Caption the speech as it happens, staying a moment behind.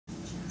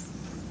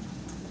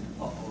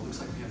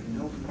looks like we have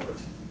no input.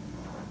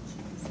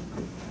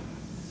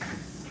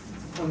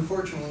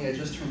 Unfortunately, I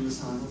just turned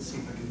this on. Let's see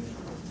if I can get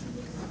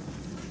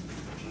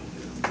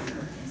it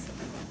here.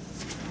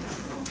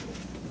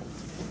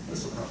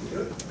 This will probably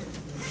do it.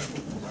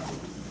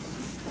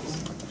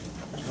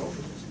 Nope.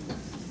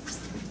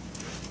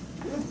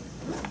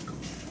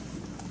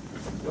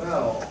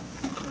 Well,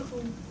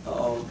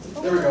 uh-oh,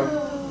 there we go.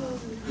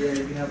 Yeah,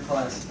 you can have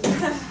class.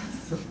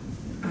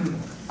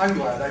 I'm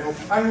glad. I hope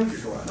you're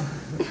glad.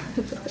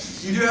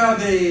 You do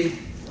have a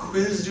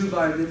quiz due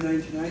by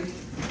midnight tonight.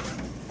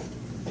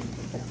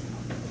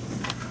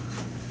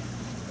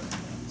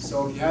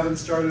 So if you haven't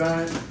started on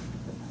it,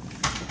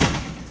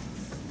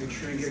 make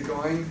sure you get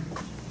going.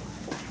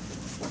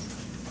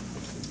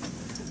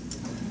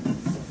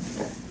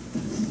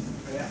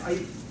 I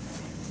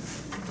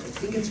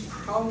think it's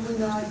probably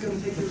not going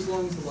to take you as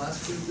long as the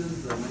last quiz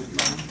did, but I might be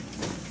wrong.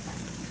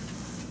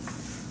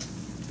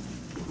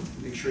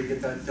 Make sure you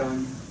get that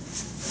done.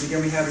 And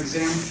again, we have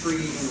exam 3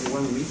 in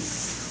 1 week.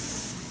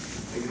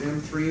 Exam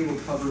 3 will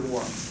cover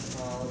what?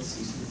 Let's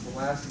see, so the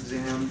last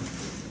exam.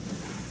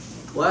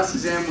 Last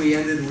exam we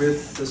ended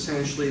with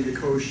essentially the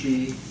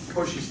Cauchy's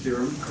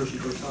theorem,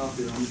 Cauchy-Grotov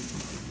theorem.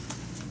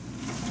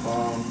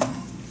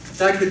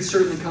 That could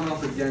certainly come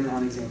up again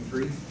on exam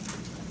 3,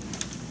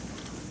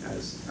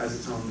 as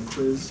it's on the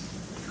quiz.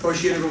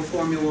 Cauchy integral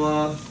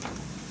formula,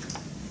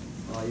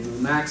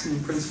 the maximum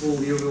principle,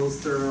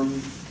 Liouville's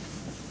theorem,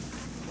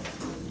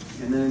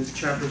 and then into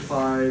chapter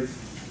 5,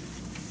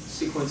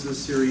 sequences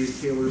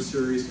series, Taylor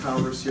series,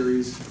 power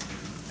series,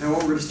 and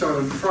what we're going to start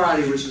on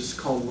Friday, which is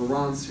called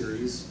Laurent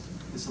series,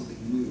 is something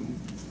new.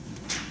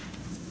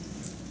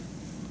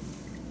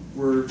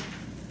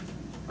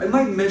 I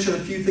might mention a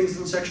few things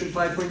in section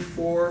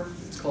 5.4.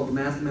 It's called the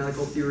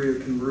mathematical theory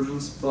of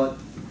convergence, but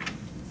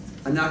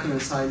I'm not going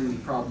to cite any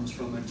problems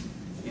from it,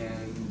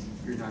 and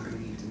you're not going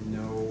to need to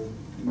know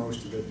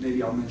most of it.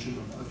 Maybe I'll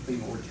mention a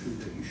thing or two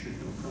that you should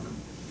know from it.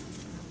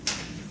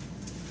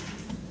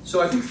 So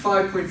I think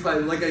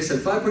 5.5, like I said,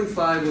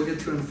 5.5 we'll get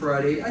to on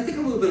Friday. I think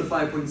a little bit of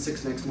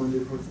 5.6 next Monday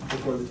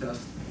before the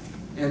test.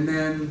 And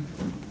then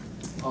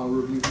I'll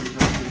review for the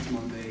test next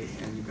Monday,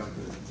 and you've got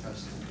the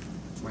test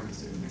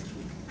Wednesday next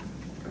week.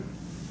 Okay.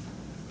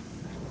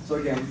 So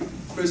again,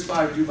 quiz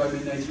 5 due by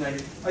midnight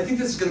tonight. I think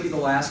this is going to be the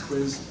last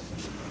quiz.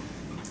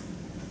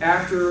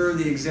 After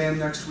the exam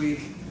next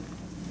week,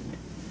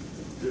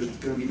 there's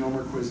going to be no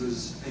more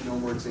quizzes and no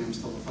more exams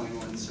till the final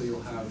end, so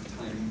you'll have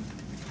time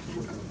to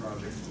work on the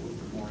project a little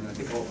bit more. And I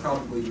think I'll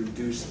probably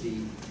reduce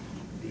the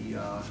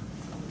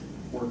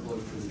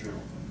workload for the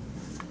journal.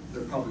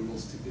 There probably will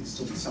still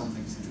be some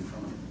things to do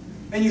from it.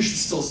 And you should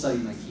still study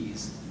my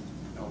keys,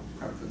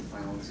 prep for the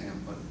final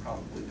exam, but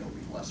probably there'll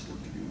be less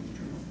work to do in the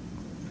journal.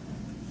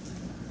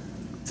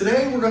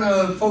 Today we're going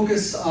to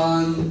focus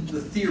on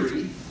the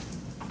theory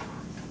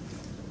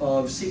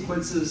of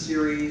sequences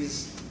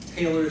series,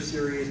 Taylor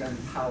series, and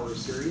power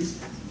series.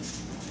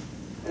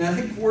 And I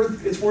think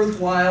it's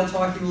worthwhile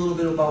talking a little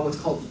bit about what's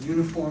called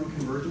uniform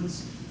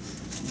convergence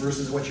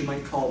versus what you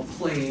might call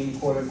plain,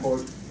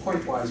 quote-unquote,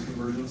 pointwise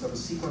convergence of a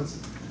sequence.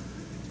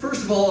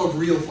 First of all, of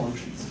real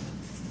functions.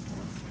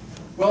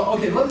 Well,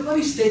 okay, let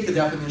me state the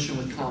definition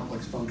with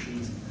complex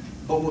functions,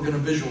 but we're going to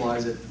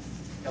visualize it,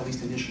 at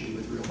least initially,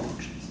 with real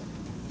functions.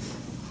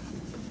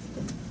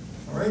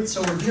 All right,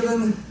 so we're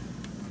given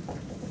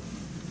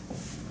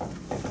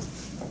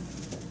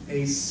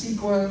a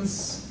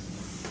sequence.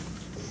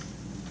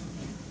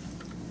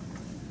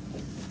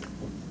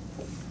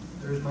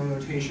 There's my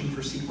notation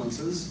for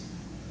sequences.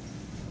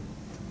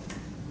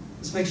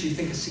 This makes you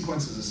think a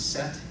sequence is a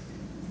set.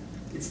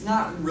 It's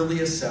not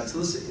really a set. So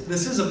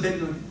this is a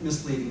bit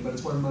misleading, but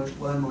it's what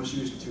I'm most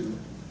used to.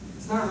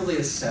 It's not really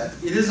a set.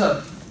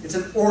 It's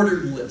an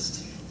ordered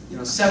list.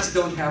 Sets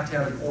don't have to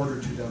have an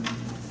order to them.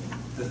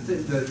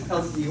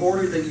 The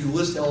order that you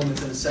list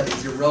elements in a set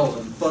is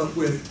irrelevant. But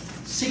with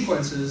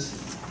sequences,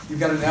 you've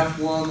got an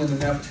F1, then an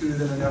F2,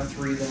 then an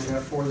F3, then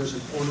an F4. There's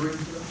an ordering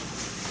to them.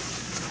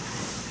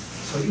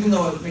 So even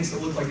though it makes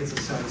it look like it's a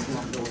set, it's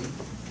not really.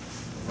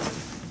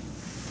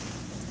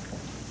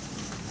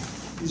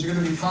 These are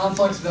going to be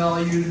complex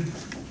valued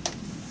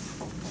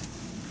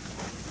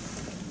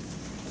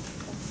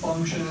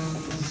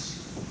functions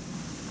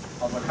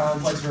of a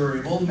complex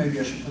variable. Maybe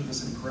I should put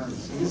this in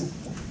parentheses.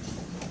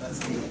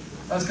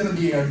 That's going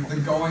to be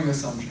the going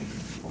assumption.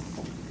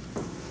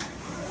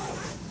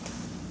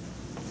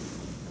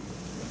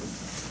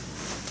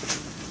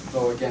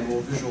 Though again,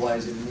 we'll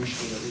visualize it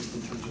initially, at least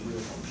in terms of real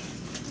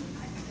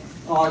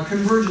functions.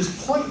 Converges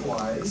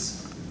pointwise.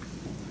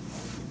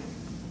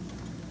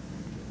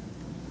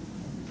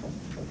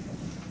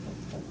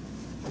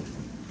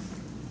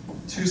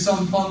 To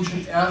some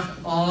function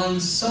f on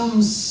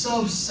some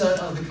subset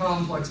of the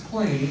complex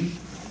plane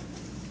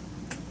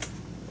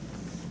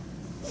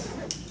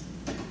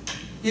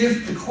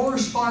if the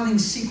corresponding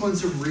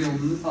sequence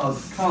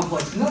of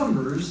complex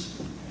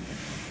numbers,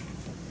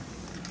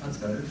 that's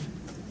better,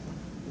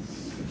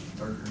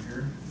 darker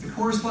here, the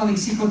corresponding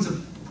sequence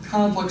of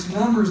complex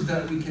numbers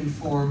that we can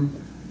form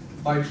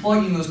by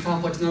plugging those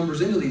complex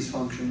numbers into these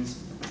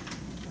functions,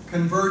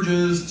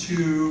 converges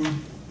to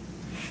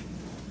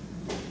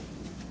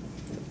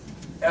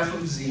f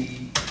of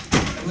z,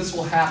 and this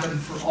will happen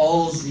for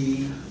all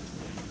z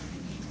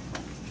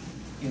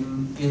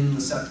in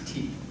the set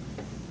T.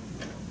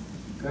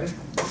 Okay?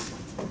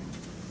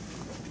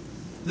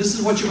 This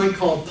is what you might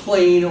call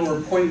plane or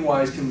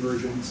pointwise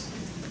convergence.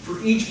 For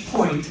each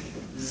point,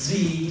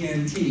 z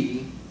in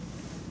T,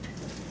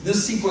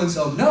 this sequence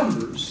of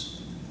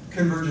numbers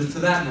converges to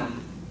that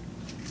number.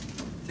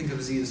 Think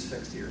of z as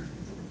fixed here.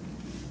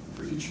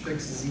 For each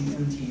fixed z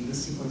in T,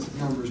 this sequence of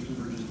numbers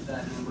converges to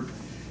that number.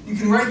 You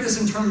can write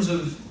this in terms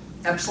of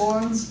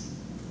epsilons,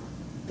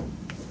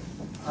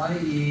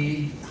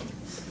 i.e.,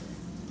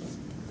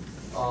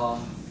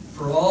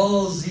 for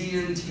all z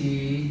in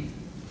T,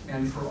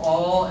 and for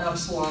all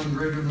epsilon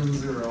greater than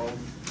 0,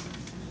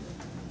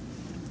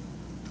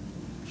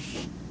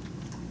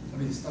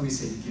 let me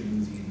say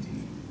given z in T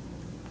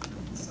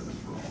instead of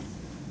for all.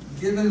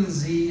 Given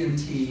z in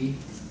T,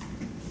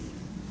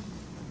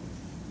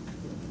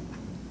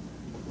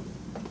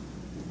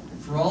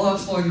 for all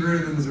epsilon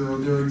greater than 0,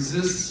 there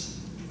exists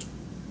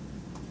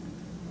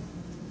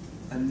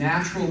a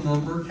natural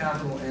number,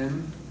 capital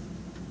N,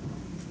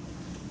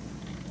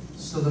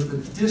 so that the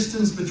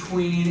distance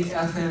between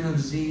fn of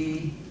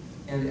z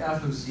and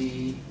f of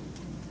z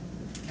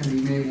can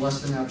be made less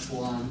than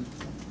epsilon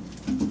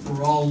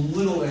for all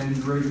little n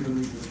greater than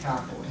or equal to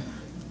capital N.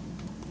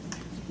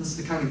 This is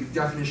the kind of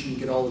definition you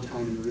get all the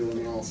time in real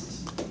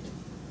analysis.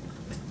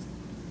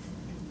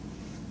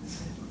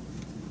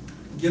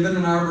 Given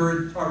an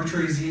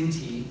arbitrary z and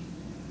t,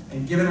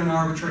 and given an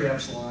arbitrary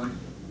epsilon,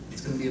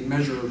 it's going to be a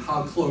measure of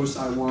how close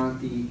I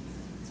want the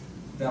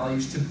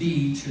values to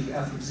be to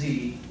f of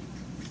z.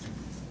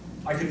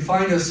 I can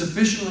find a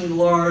sufficiently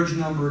large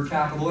number,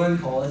 capital N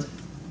call it,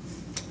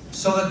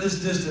 so that this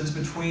distance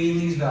between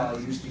these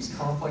values, these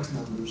complex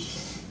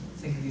numbers,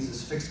 think of these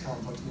as fixed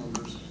complex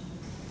numbers,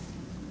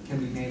 can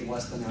be made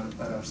less than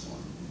that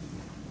epsilon.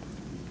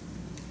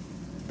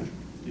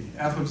 If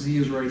f of z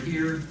is right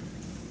here,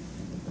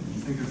 you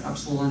think of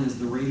epsilon as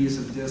the radius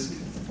of disk.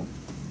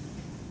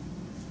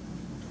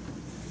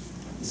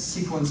 The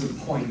sequence of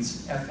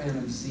points, fn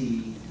of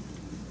z,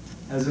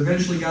 has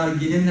eventually got to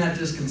get in that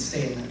disk and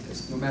stay in that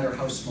disk, no matter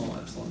how small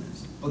epsilon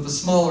is. But the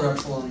smaller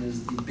epsilon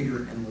is, the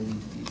bigger n will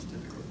need to be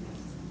typically.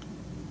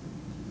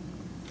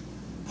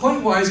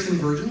 Pointwise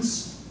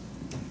convergence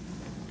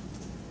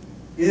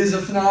is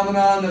a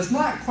phenomenon that's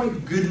not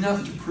quite good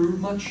enough to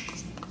prove much.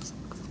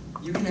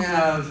 You can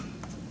have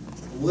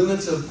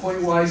limits of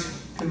pointwise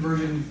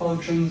convergent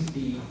functions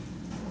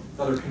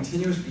that are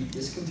continuous be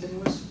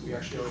discontinuous. We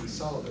actually already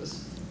saw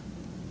this.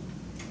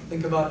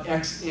 Think about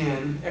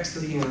xn, x to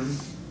the n,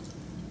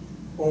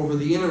 over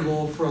the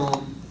interval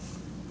from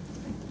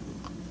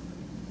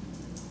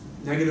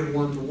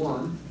 -1 to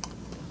 1.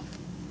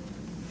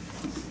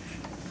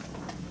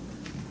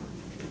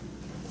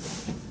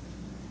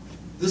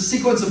 This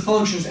sequence of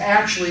functions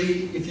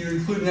actually, if you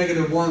include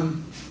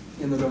 -1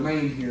 in the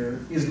domain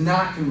here, is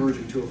not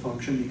converging to a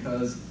function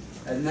because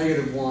at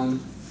 -1,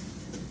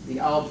 the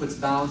outputs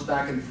bounce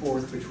back and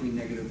forth between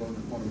 -1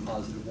 and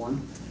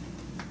 +1.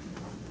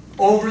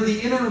 Over the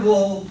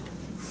interval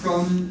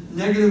from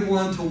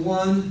 -1 to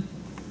 1,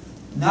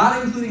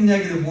 not including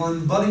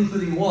 -1, but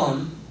including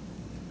 1,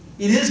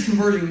 it is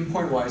converging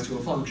pointwise to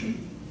a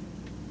function.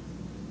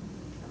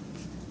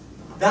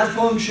 That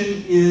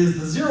function is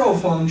the 0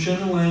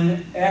 function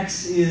when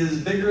x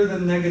is bigger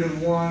than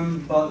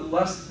 -1 but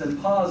less than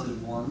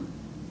 +1,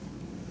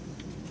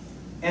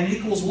 and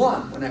equals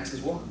 1 when x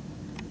is 1,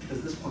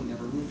 because this point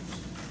never moves.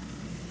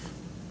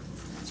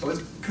 So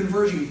it's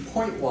converging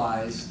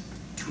pointwise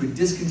to a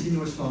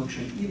discontinuous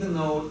function, even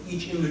though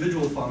each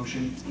individual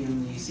function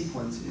in the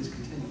sequence is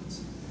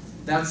continuous.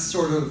 That's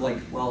sort of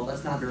like, well,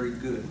 that's not very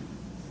good,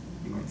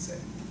 you might say.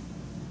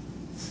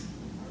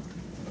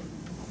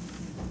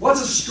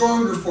 What's a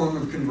stronger form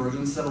of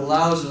convergence that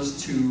allows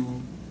us to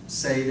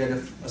say that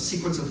if a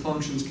sequence of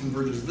functions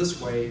converges this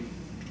way,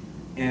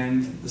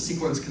 and the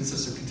sequence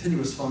consists of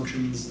continuous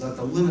functions, that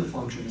the limit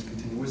function is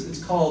continuous? It's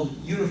called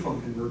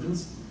uniform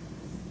convergence.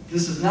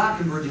 This is not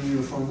converging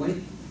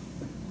uniformly.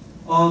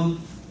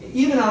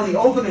 Even on the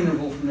open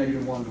interval from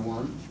 -1 to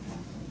 1,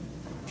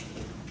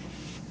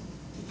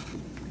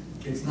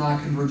 it's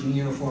not converging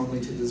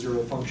uniformly to the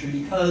 0 function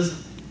because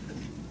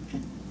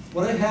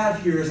what I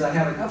have here is I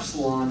have an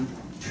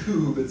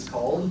epsilon-tube, it's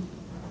called.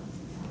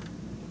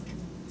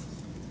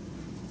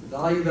 The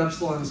value of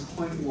epsilon is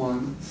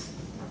 0.1.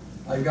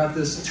 I've got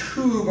this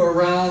tube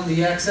around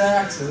the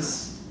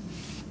x-axis,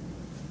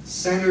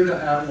 centered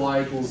at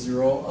y equals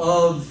 0,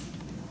 of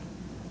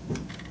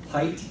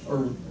height,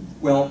 or,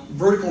 well,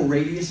 vertical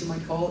radius, you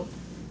might call it,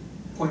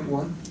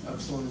 0.1.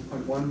 Epsilon is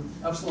 0.1.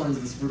 Epsilon is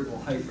this vertical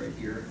height right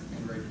here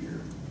and right here.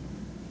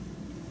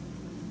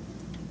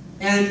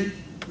 And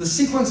the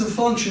sequence of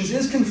functions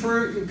is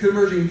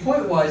converging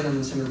pointwise on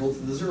this interval to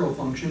the 0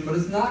 function, but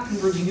it's not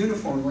converging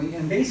uniformly.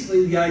 And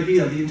basically the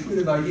idea, the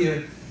intuitive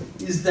idea,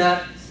 is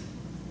that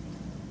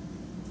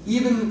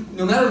even,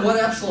 no matter what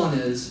epsilon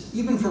is,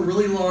 even for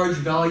really large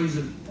values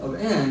of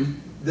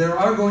n, there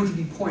are going to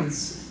be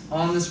points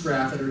on this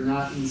graph that are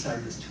not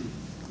inside this tube.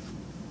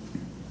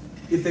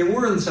 If they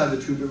were inside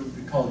the tube, it would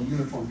be called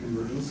uniform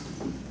convergence.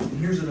 And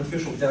here's an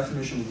official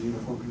definition of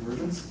uniform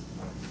convergence.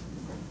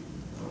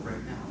 Right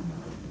now.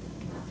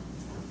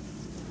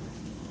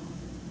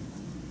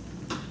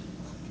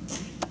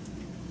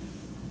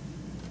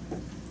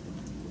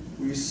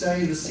 We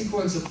say the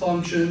sequence of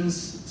functions,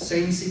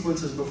 same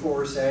sequence as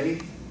before, say,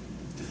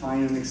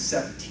 define and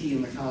accept t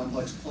in the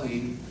complex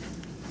plane,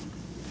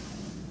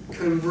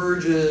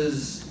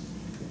 converges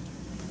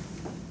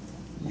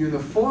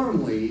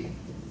uniformly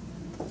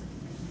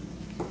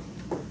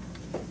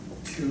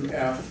to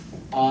f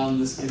on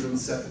this given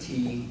set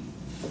t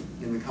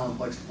in the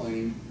complex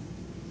plane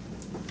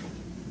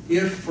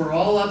if for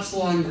all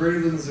epsilon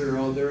greater than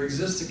 0 there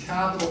exists a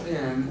capital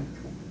N,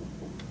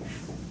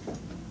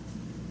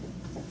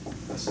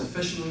 a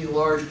sufficiently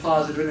large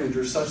positive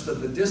integer such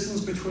that the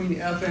distance between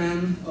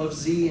fn of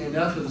z and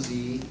f of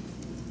z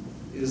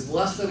is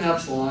less than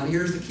epsilon.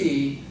 Here's the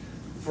key: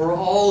 for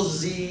all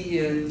z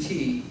in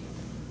t.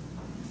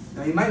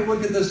 Now you might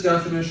look at this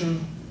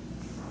definition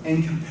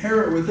and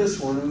compare it with this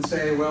one and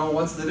say, well,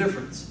 what's the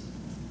difference?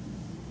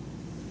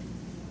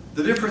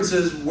 The difference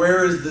is,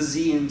 where is the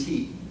z in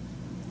t?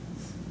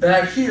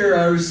 Back here,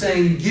 I was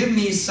saying, give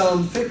me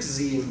some fixed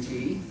z in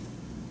t,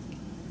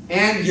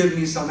 and give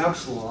me some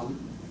epsilon.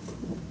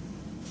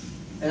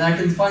 And I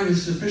can find a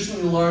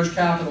sufficiently large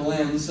capital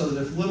N so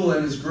that if little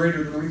n is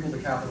greater than or equal to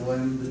capital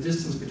N, the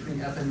distance between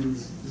fn of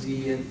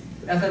z and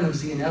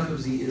f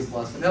of z is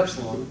less than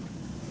epsilon.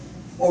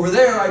 Over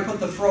there, I put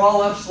the for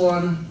all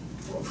epsilon,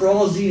 for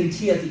all z and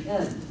t at the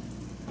end.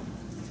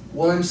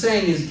 What I'm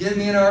saying is, give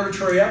me an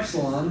arbitrary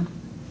epsilon,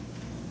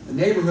 the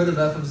neighborhood of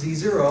f of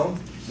z0,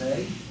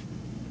 say.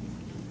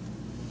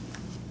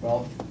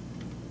 Well,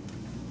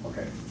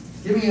 okay.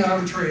 Give me an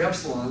arbitrary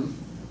epsilon.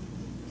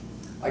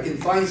 I can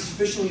find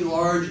sufficiently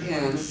large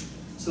n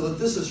so that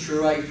this is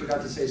true. I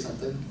forgot to say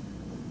something.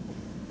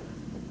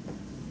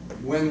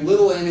 When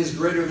little n is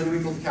greater than or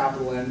equal to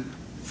capital N,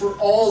 for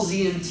all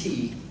z and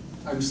t,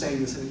 I'm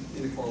saying this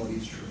inequality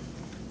is true.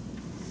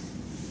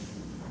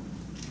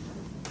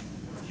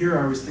 Here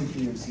I was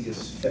thinking of z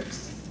as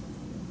fixed,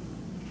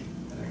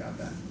 and I got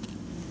that.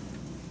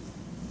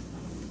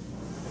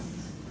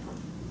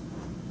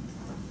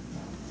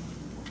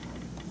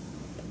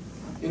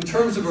 In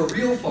terms of a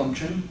real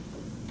function,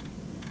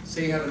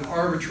 say you have an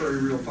arbitrary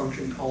real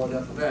function, call it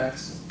f of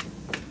x,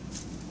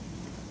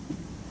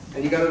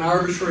 and you got an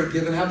arbitrary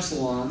given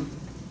epsilon,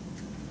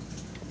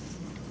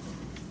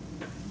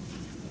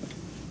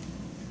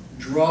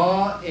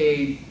 draw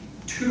a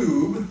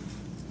tube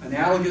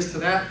analogous to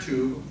that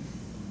tube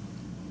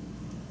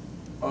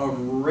of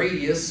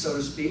radius, so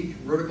to speak,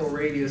 vertical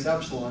radius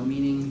epsilon,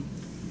 meaning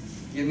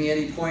give me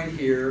any point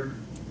here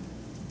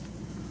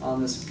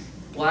on this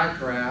black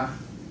graph.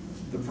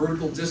 The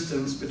vertical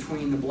distance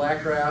between the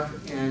black graph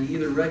and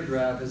either red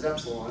graph is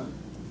epsilon.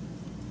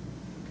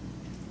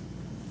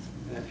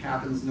 And it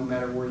happens no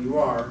matter where you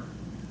are.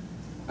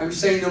 I'm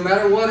saying no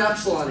matter what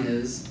epsilon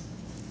is,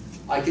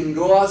 I can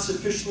go out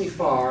sufficiently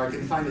far, I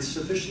can find a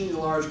sufficiently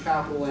large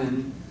capital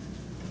N,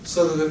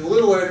 so that if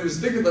little n is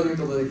bigger than or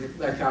equal to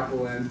that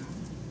capital N,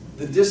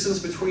 the distance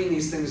between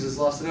these things is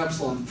less than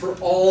epsilon for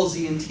all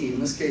z and t, in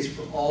this case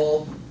for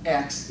all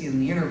x in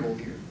the interval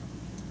here.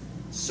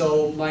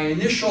 So my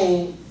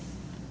initial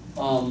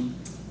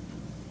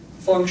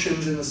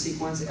functions in the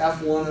sequence,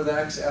 f1 of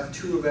x,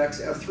 f2 of x,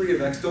 f3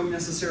 of x, don't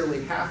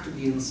necessarily have to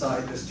be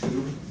inside this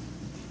tube.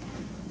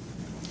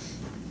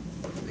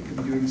 They could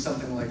be doing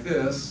something like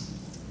this.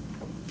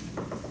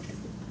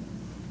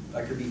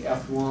 That could be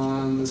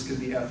f1, this could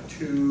be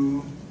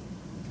f2.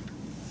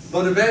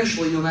 But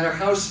eventually, no matter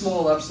how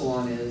small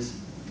epsilon is,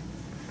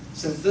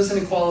 since this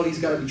inequality's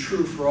got to be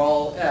true for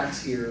all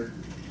x here,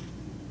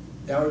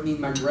 that would mean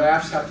my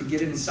graphs have to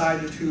get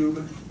inside the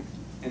tube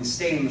and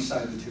stay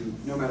inside the tube,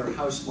 no matter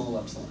how small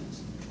epsilon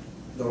is.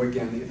 Though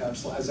again,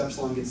 as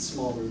epsilon gets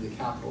smaller, the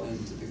capital N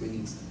typically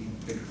needs to be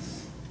bigger.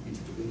 You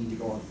typically need to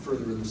go out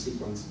further in the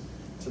sequence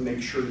to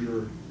make sure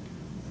your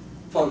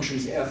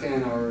functions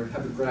fn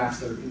have the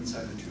graphs that are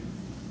inside the tube.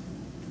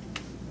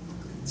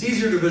 It's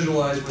easier to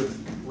visualize with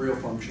real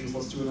functions.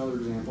 Let's do another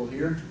example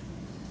here.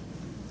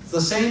 It's the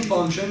same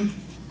function,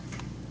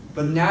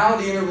 but now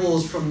the interval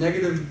is from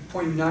negative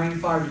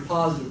 0.95 to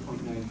positive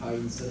 0.95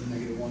 instead of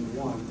negative 1 to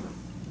 1.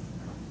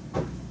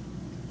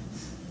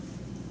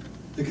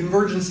 The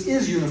convergence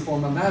is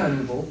uniform on that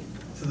interval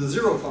to the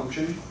 0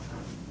 function.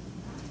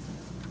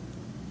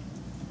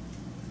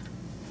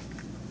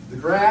 The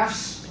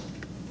graphs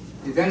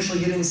eventually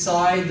get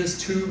inside this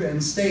tube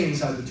and stay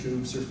inside the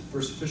tube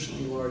for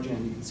sufficiently large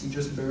n. You can see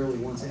just barely,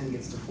 once n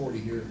gets to 40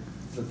 here,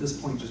 that this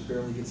point just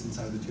barely gets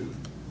inside the tube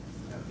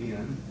at the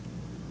end.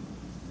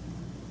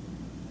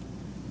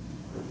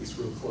 Or at least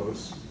real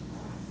close.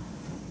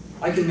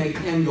 I can make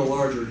n go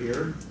larger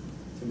here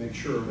to make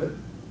sure of it.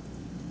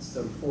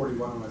 Instead of 40,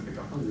 why don't I pick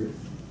 100?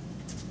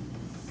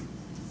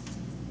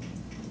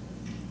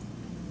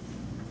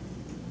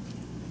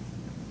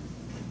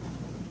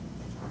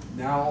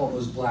 Now all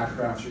those black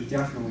graphs are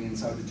definitely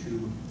inside the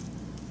tube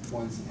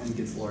once n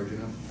gets large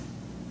enough.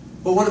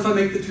 But what if I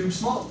make the tube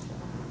smaller?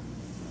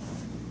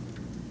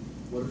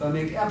 What if I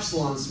make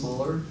epsilon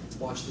smaller?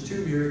 Watch the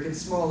tube here, it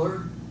gets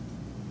smaller.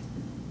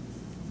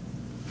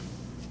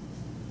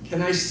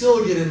 Can I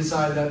still get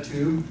inside that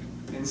tube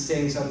and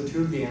stay inside the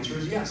tube? The answer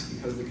is yes,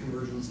 because the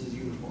convergence is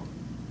uniform.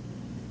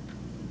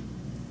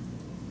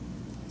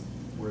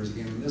 Whereas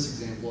again, in this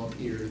example up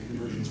here, the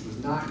convergence was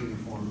not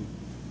uniform.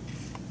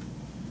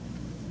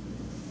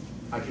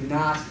 I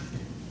cannot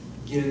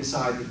get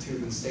inside the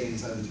tube and stay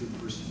inside the tube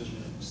for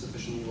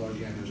sufficiently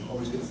large n. There's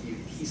always going to be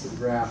a piece of the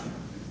graph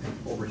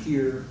over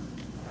here,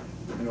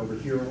 and over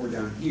here, or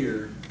down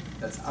here,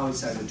 that's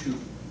outside the tube.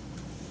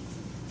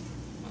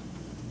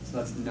 So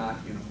that's not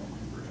uniform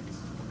convergence.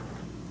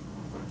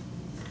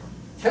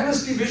 Can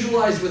this be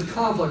visualized with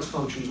complex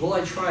functions? Well,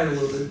 I tried a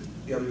little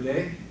bit the other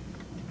day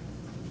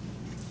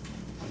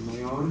on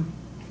my own.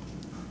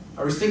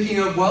 I was thinking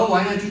of, well,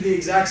 why not do the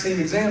exact same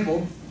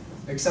example,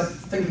 except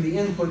think of the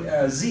input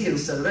as z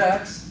instead of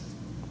x.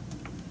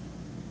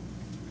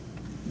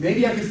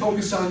 Maybe I could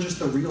focus on just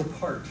the real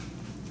part,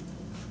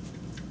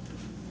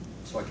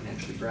 so I can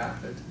actually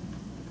graph it.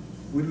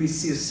 Would we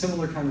see a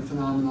similar kind of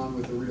phenomenon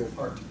with the real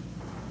part?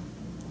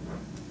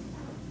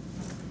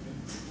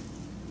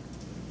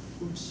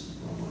 Oops,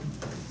 wrong one.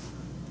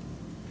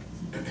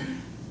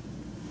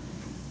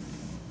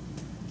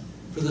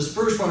 For this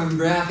first one, I'm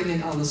graphing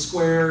it on the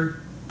square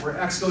where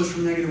x goes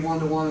from -1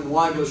 to 1 and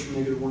y goes from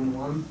 -1 to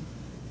 1.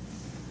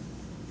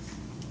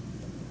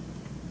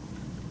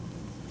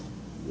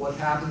 What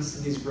happens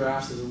to these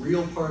graphs is the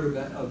real part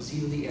of z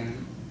to the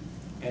n,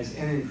 as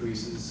n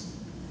increases.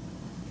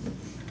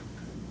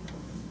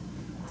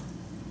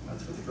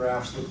 That's what the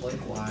graphs look like.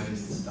 Why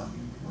is the stuff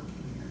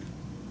working here?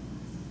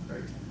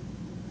 Great.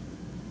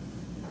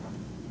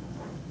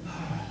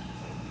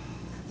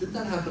 Didn't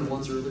that happen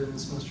once earlier in the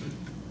semester?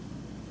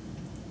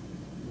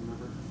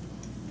 Remember?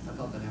 I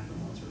thought that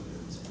happened once earlier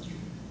in the semester.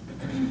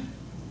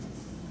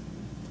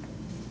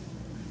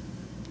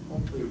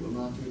 Hopefully it will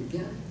not do it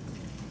again.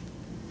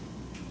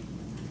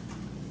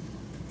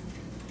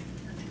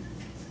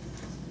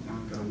 Now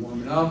I've got to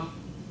warm it up.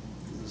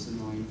 This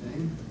annoying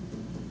thing.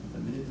 The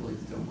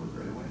manipulates don't work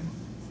right away.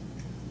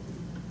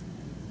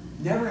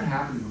 Never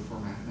happened before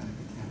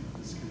mathematical camp.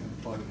 This kind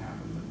of bug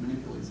happened, but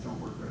manipulates don't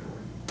work right away.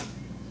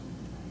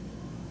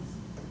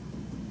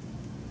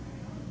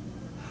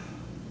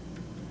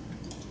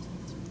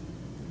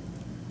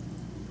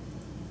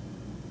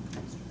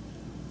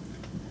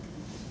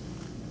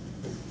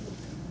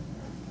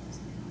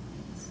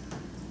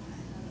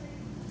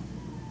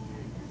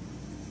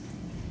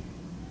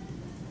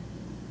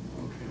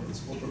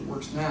 Hope it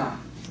works now.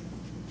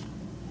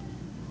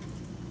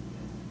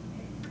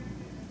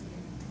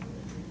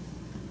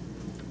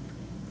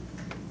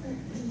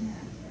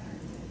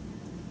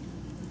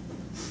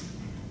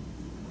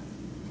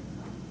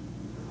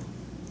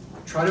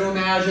 Try to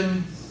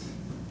imagine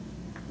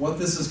what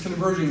this is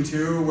converging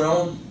to.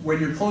 Well, when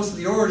you're close to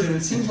the origin,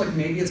 it seems like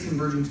maybe it's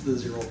converging to the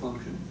zero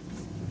function.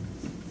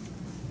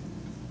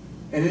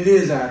 And it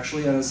is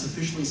actually, at a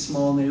sufficiently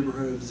small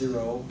neighborhood of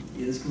 0,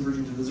 it is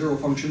converging to the 0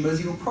 function. But as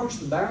you approach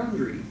the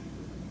boundary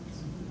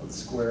of the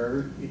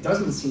square, it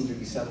doesn't seem to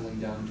be settling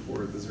down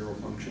toward the 0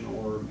 function,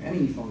 or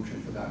any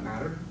function for that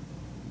matter.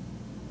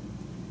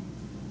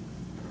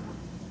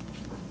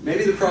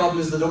 Maybe the problem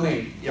is the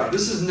domain. Yeah,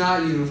 this is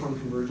not uniform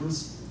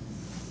convergence.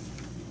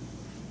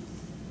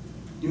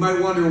 You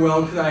might wonder,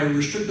 well, could I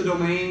restrict the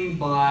domain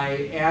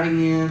by adding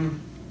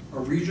in a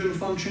region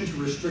function to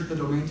restrict the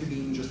domain to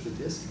being just a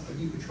disk?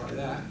 You could try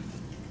that.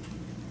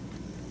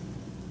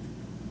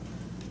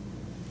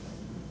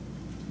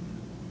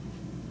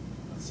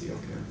 Let's see,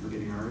 okay, I'm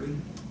forgetting already.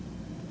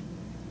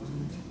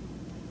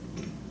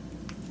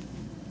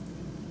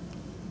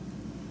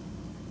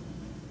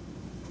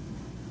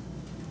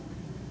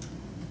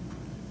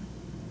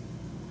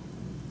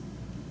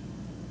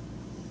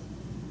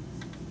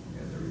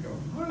 Yeah, there we go.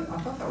 I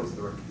thought that was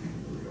the right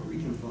command. There we go,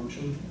 region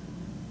function.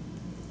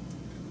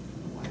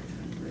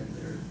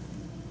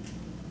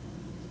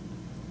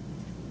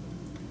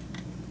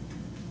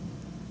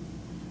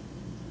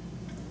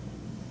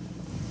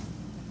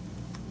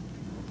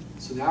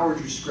 So now we're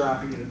just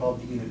graphing it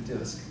above the unit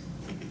disk,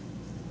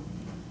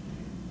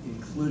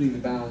 including the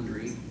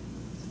boundary.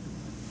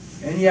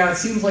 And yeah, it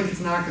seems like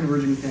it's not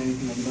converging to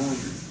anything on the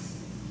boundary.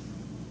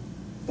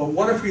 But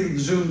what if we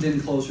zoomed in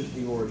closer to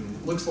the origin?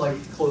 It looks like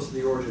close to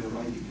the origin it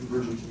might be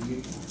converging to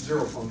the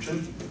 0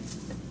 function.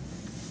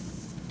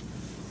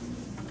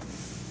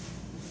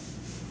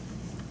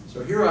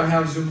 So here I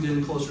have zoomed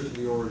in closer to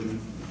the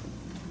origin.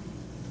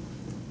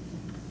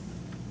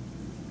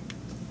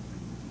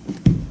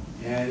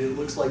 And it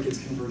looks like it's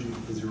converging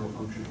to the 0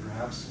 function,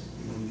 perhaps,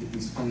 when you get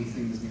these funny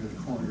things near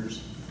the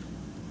corners.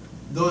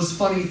 Those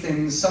funny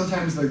things,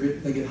 sometimes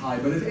they get high,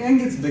 but if n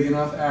gets big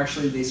enough,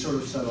 actually, they sort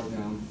of settle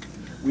down.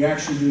 We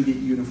actually do get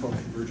uniform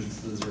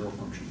convergence to the 0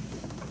 function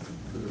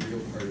for the real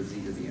part of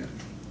z to the n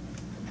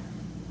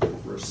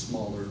over a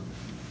smaller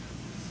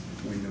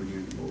window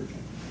near the origin.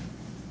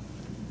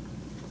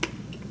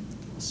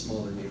 the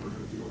smaller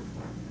neighborhood of the order.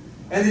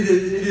 And it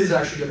is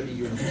actually going to be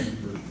uniform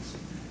convergence,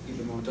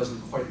 even though it doesn't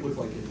quite look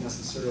like it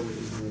necessarily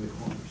is near the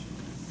corners.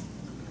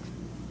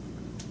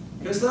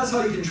 Okay, so that's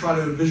how you can try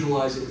to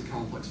visualize it with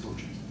complex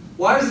functions.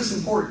 Why is this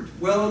important?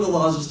 Well, it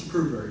allows us to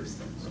prove various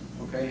things.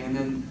 Okay, and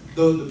then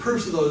the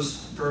proofs of those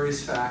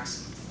various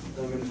facts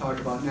that I'm going to talk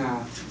about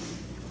now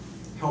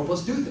help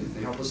us do things.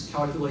 They help us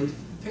calculate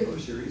Taylor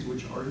series,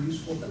 which are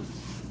useful things.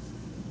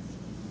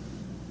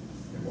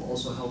 It will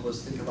also help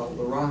us think about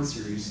Laurent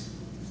series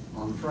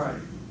on Friday.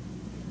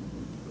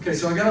 Okay,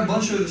 so I got a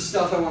bunch of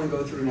stuff I want to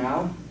go through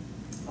now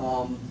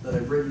that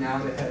I've written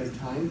out ahead of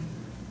time.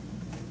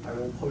 I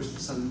will post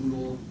this on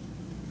Moodle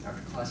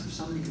after class. If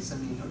somebody can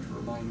send me a note to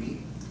remind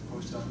me,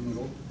 post it on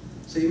Moodle.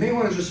 So you may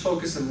want to just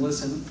focus and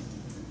listen.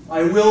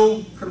 I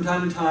will, from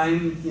time to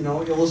time,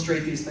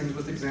 illustrate these things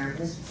with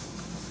examples.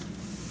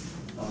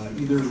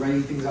 Either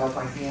writing things out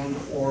by hand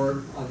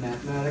or on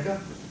Mathematica.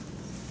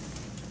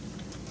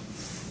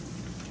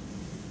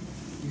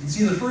 You can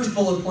see the first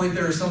bullet point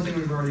there is something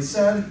we've already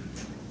said.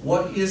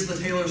 What is the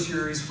Taylor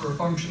series for a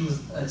function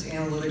that's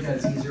analytic at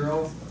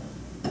z0?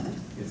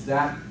 It's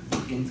that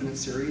infinite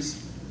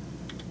series.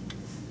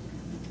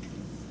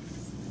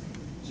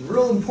 There's a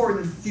real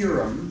important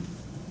theorem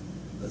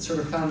that's sort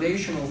of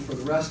foundational for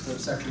the rest of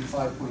section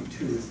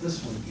 5.2. It's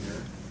this one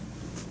here.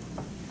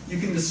 You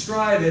can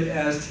describe it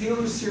as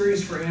Taylor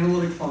series for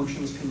analytic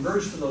functions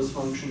converge to those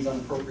functions on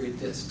appropriate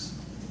disks.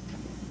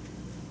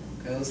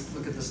 Okay, let's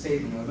look at the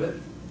statement of it.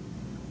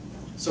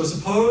 So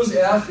suppose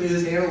f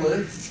is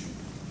analytic.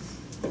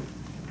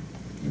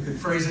 You could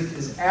phrase it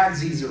as at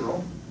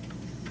z0.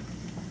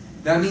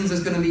 That means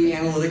it's going to be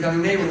analytic on a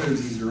neighborhood of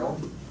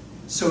z0.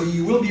 So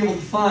you will be able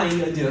to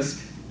find a disk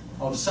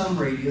of some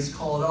radius,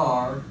 call it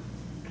r,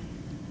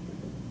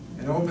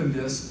 an open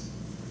disk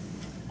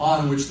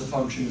on which the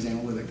function is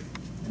analytic.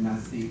 And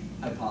that's the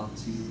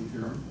hypothesis of the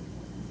theorem.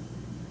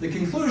 The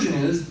conclusion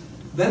is,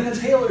 then the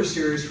Taylor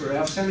series for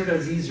f centered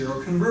at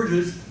z0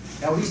 converges,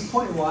 at least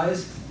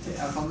pointwise, to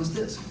f on this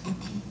disk.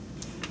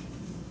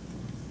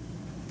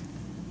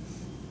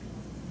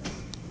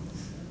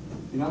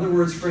 In other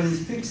words, for any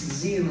fixed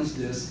z in this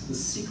disk, the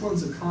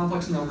sequence of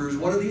complex numbers,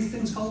 what are these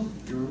things called?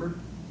 Do you remember?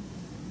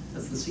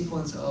 That's the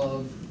sequence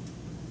of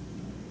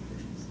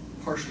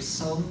partial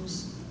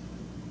sums.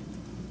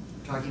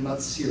 We're talking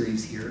about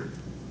series here.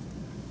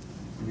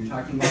 When you're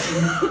talking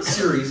about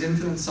series,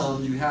 infinite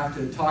sums, you have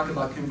to talk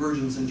about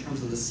convergence in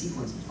terms of the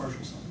sequence of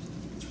partial sums.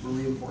 It's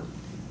really important.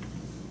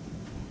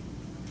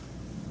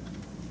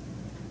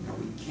 Now,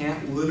 we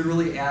can't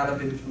literally add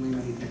up infinitely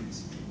many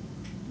things,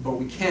 but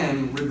we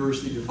can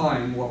rigorously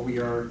define what we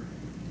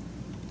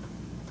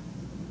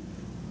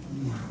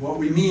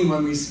mean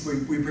when we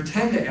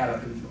pretend to add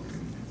up infinitely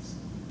many things.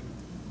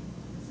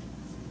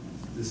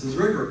 This is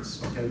rigorous.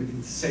 Okay, we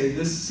can say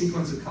this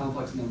sequence of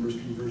complex numbers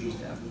converges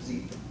to f of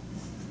z.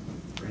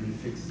 For any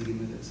fixed z in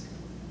the disk.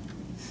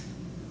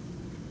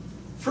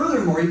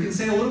 Furthermore, you can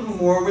say a little bit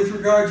more with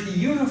regard to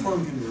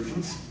uniform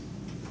convergence.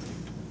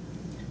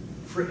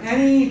 For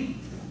any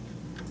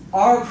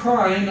r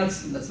prime,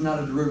 that's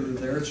not a derivative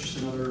there, it's just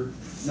another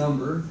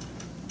number,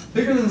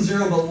 bigger than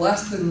 0 but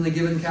less than the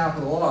given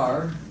capital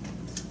R,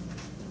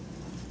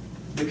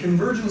 the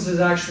convergence is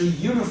actually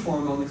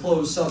uniform on the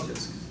closed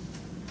subdisk.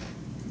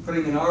 I'm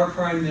putting an r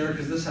prime there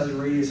because this has a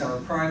radius r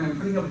prime. I'm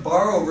putting a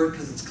bar over it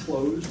because it's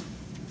closed.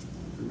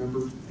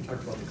 Remember, I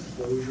talked about the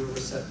closure of a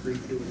set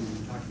briefly when we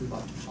were talking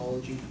about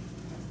topology.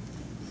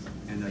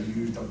 And I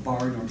used a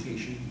bar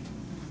notation.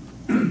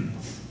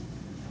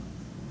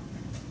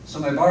 So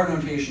my bar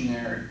notation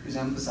there is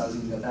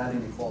emphasizing that that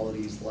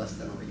inequality is less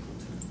than or equal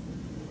to.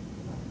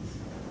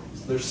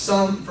 So there's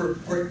some,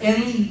 for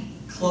any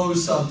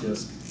closed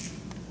subdisk,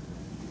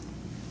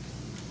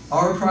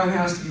 r prime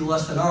has to be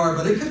less than r,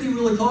 but it could be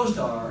really close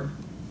to r.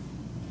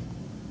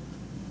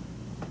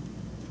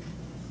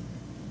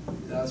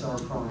 That's r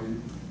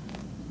prime.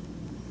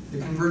 The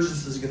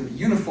convergence is going to be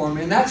uniform,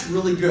 and that's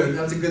really good.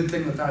 That's a good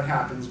thing that that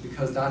happens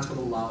because that's what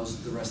allows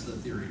the rest of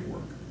the theory to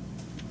work,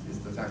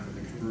 is the fact that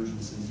the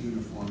convergence is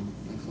uniform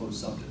in a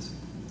closed subdisk.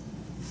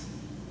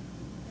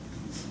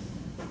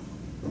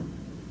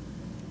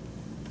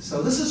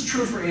 So this is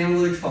true for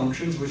analytic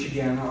functions, which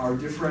again are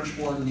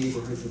differentiable on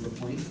neighborhoods of the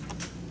point.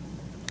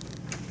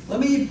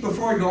 Let me,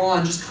 before I go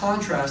on, just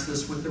contrast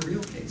this with the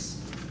real case.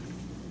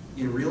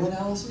 In real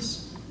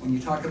analysis, when you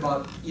talk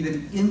about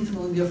even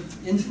infinitely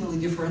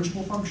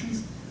differentiable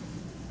functions,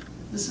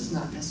 this is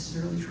not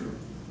necessarily true.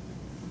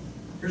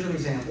 Here's an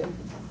example.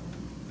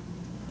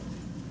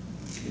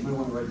 You might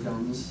want to write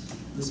down this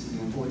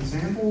example.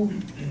 Example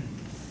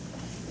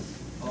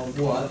of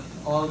what?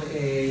 Of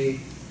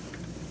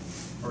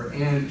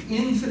an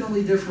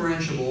infinitely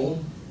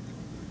differentiable,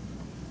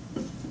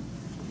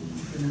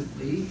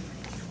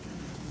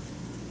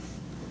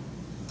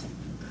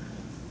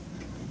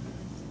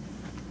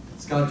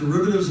 it's got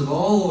derivatives of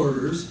all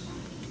orders.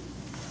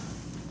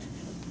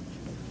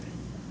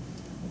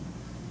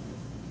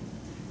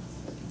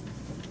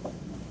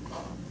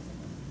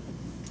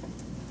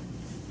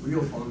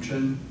 Real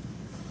function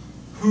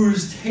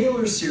whose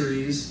Taylor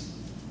series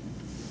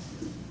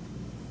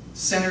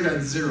centered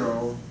at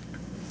 0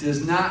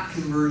 does not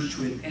converge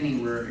to it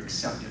anywhere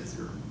except at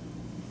 0.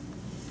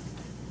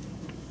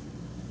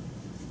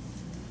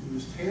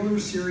 Use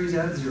Taylor's series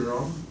at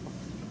 0.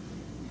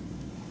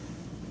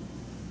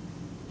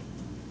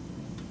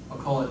 I'll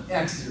call it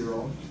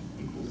x0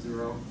 equals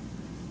 0.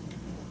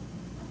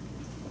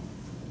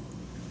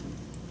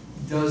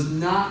 Does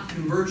not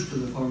converge to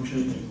the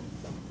function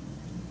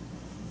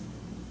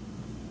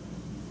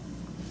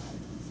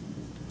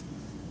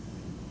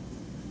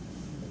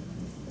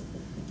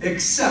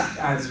except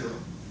at 0.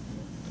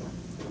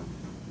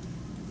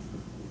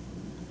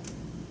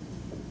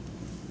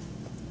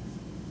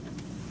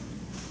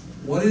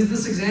 What is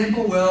this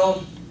example?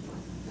 Well,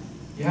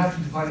 you have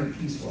to define it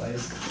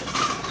piecewise.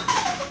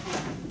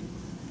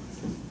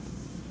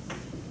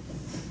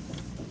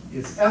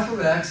 It's f of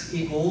x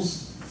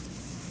equals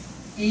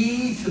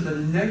e to the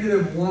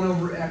negative 1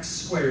 over x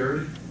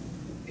squared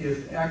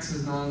if x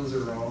is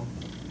non-zero,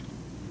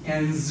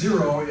 and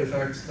 0 if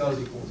x does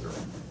equal 0.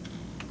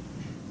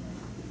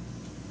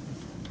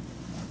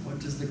 What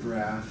does the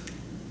graph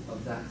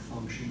of that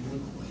function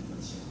look like?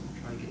 Let's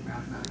try to get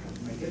mathematical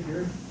to make it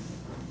here.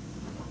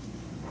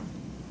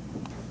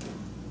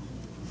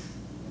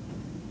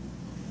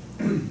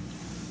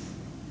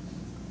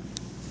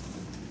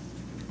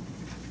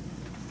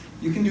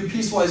 You can do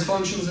piecewise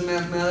functions in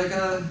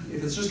Mathematica.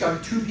 If it's just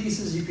got 2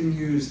 pieces, you can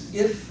use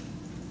if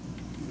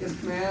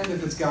command.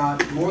 If it's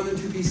got more than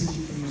 2 pieces,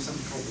 you can use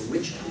something called the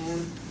which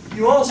command.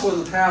 You also,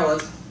 in the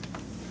palette,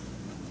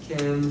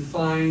 can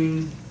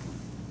find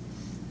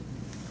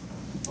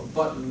a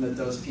button that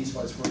does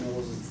piecewise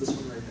formulas. It's this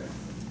one right there.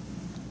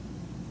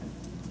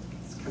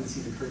 Let's kind of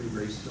see the curly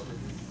braces over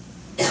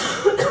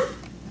here.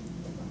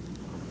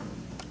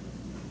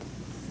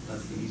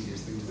 That's the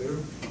easiest thing to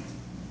do.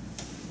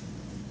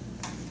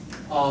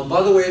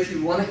 By the way, if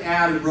you want to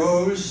add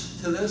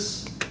rows to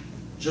this,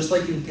 just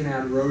like you can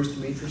add rows to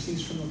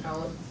matrices from the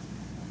palette,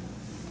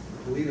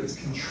 I believe it's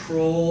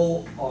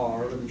Control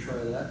R. Let me try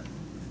that.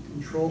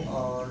 Control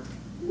R.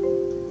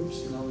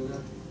 Oops, no,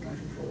 not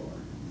Control R.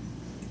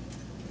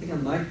 I think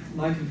on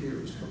my computer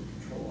it was called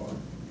Control R.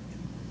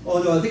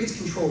 Oh no, I think it's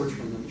Control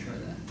Return. Let me try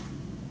that.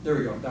 There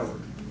we go. That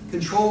worked.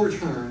 Control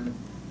Return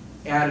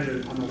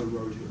added another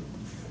row to it,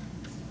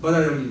 but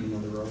I don't need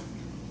another row.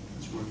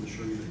 Just wanted to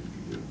show you that you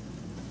can do it.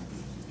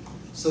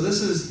 So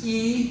this is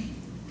e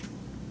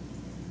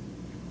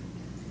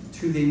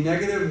to the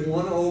negative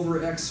 1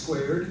 over x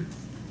squared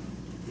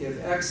if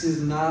x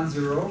is not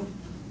 0.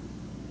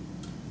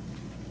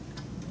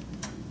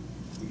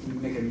 You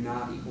can make a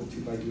not equal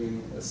to by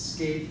doing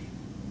escape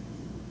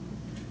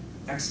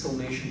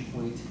exclamation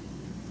point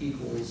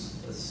equals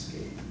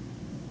escape.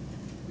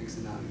 Makes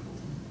it not equal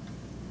to.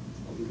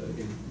 I'll do that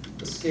again.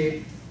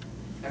 Escape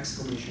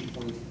exclamation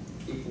point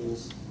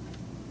equals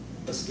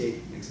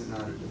escape makes it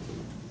not equal to.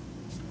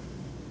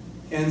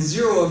 And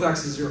 0 if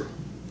x is 0.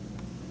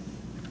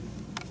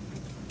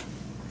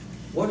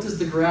 What does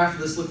the graph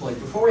of this look like?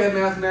 Before we have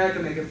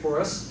Mathematica make it for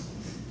us,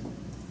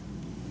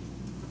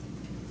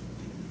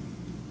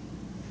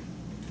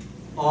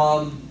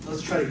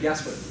 let's try to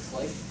guess what it looks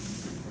like.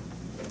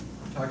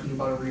 I'm talking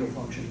about a real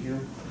function here.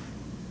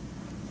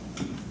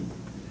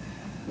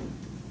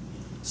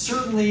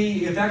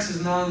 Certainly, if x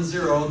is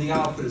non-zero, the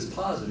output is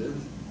positive.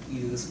 E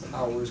to this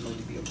power is going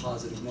to be a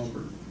positive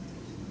number.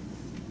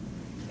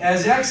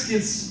 As x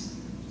gets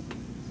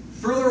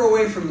further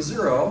away from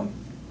 0,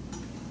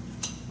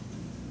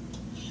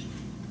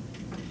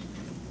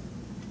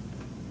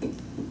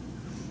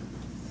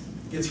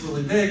 gets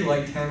really big,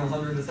 like 10,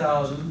 100,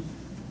 1,000,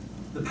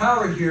 the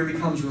power here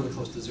becomes really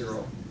close to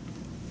 0.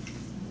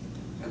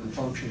 And the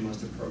function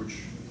must approach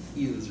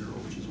e to the 0,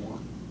 which is 1.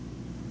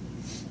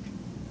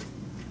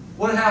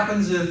 What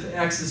happens if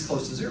x is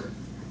close to 0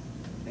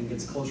 and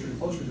gets closer and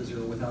closer to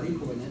 0 without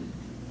equaling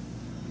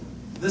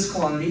it? This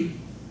quantity,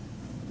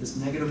 this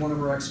negative 1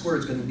 over x squared,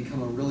 is going to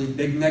become a really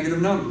big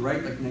negative number,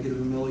 right? Like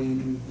negative a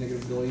million,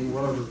 negative a billion,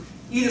 whatever.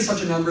 E to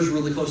such a number is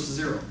really close to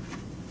 0.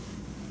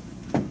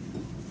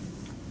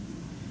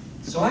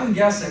 So I'm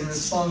guessing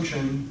this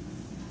function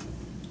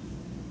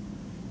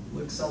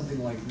looks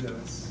something like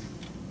this.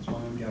 That's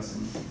what I'm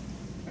guessing.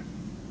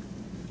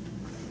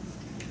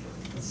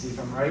 Let's see if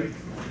I'm right.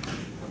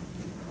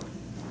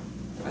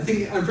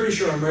 I'm pretty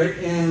sure I'm right,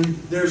 and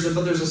there's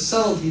a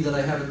subtlety that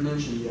I haven't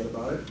mentioned yet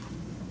about it.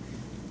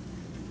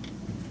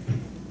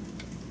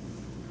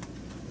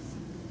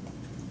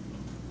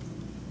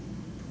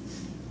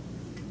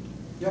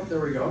 Yep, there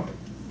we go.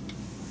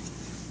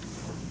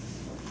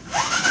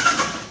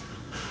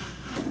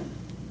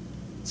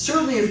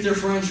 Certainly it's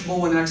differentiable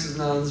when x is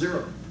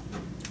non-zero.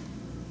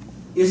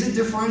 Is it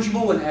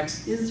differentiable when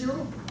x is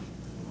 0?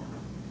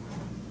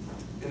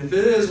 And if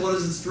it is, what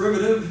is its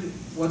derivative?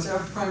 What's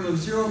f prime of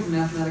 0? Can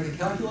Mathematica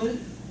calculate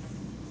it?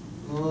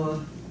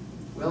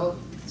 Well,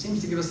 it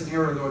seems to give us an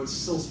error, though it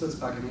still spits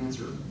back an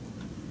answer.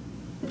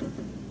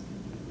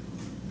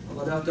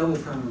 What about f double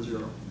prime of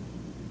 0?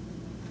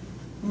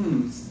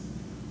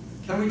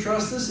 Can we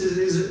trust this?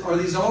 Are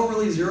these all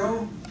really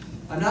 0?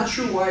 I'm not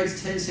sure why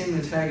it's saying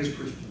the tag is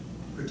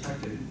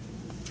protected.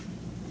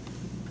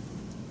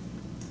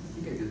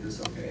 I did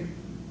this okay.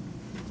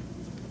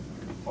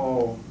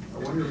 Oh, I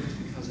wonder if it's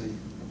because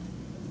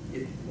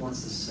it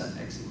wants to set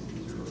x equal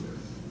to 0 there.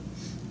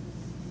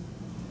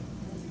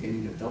 I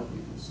need a double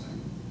equal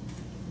sign.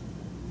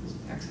 Does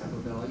x have a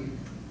value?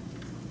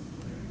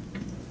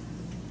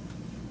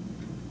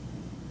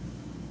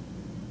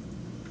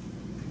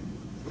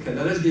 Okay,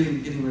 that is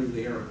getting rid of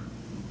the error.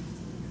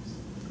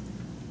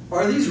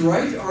 Are these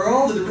right? Are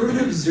all the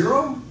derivatives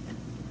 0?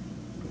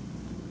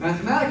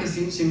 Mathematica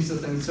seems to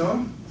think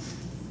so.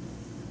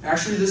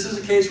 Actually, this is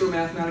a case where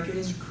Mathematica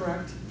is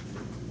correct.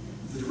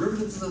 The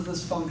derivatives of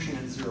this function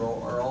at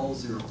 0 are all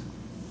 0.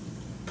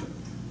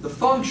 The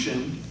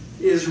function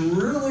is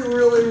really,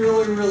 really,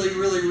 really, really,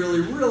 really,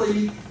 really,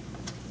 really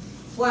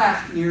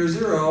flat near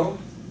 0.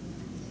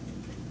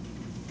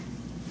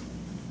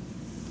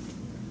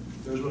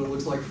 There's what it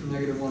looks like from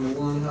 -1 to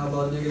 1. How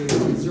about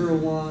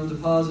 -0.01 to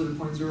positive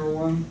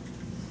 0.01?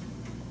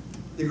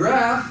 The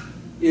graph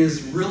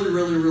is really,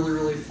 really, really,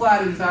 really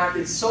flat. In fact,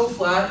 it's so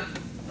flat,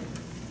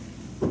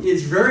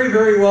 it's very,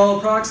 very well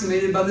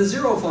approximated by the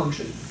 0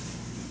 function.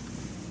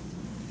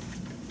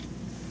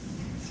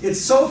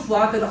 It's so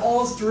flat that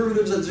all its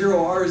derivatives at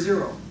 0 are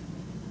 0.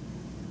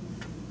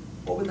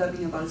 What would that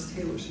mean about its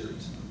Taylor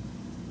series?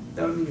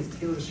 That would mean its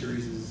Taylor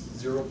series is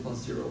 0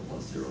 plus 0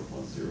 plus 0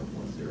 plus 0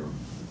 plus 0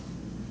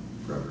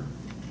 forever.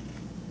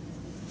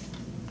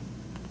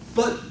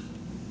 But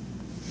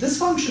this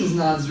function is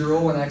not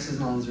 0 when x is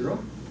non-zero.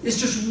 It's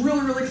just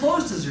really, really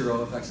close to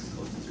 0 if x is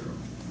close to 0.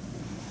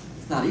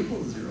 It's not equal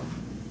to 0.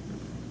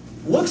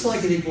 Looks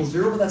like it equals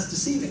 0, but that's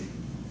deceiving.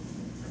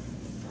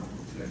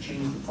 Should I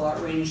change the plot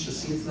range to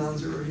see it's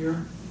non-zero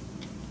here?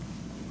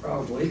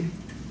 Probably.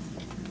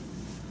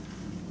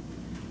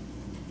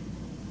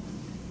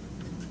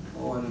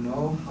 Oh, I don't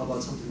know. How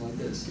about something like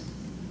this?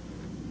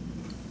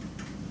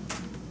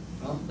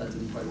 Well, that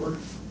didn't quite work.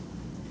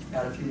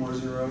 Add a few more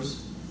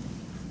zeros.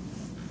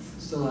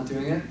 Still not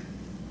doing it.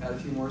 Add a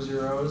few more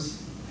zeros.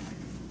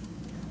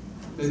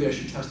 Maybe I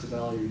should test a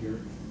value here.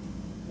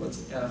 What's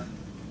f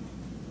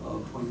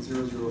of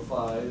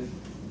 0.005?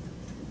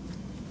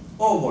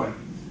 Oh boy.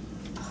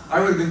 I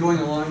would have been going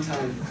a long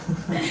time.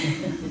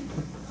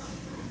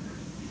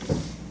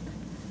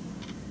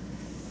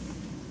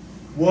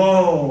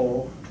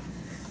 Whoa.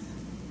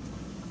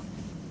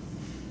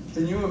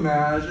 Can you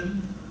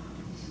imagine?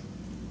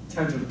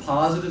 10 to the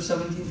positive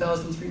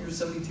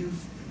 17,372.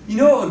 You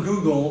know, a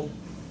Google,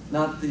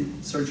 not the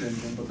search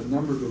engine, but the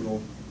number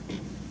Google,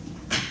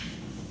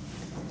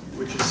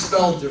 which is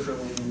spelled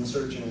differently than the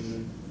search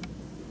engine.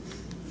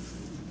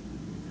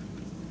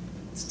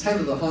 It's 10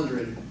 to the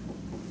 100.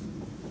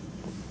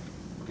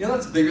 You know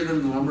that's bigger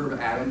than the number of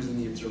atoms in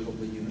the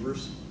observable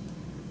universe?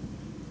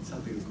 That's how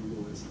big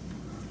Google is.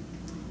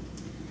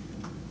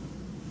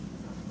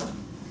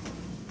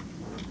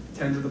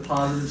 10 to the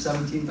positive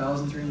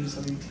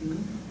 17,372.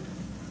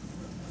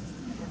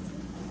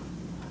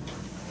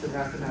 The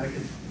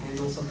Mathematica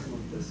handle something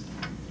like this.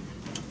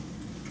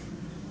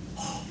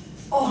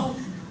 Oh!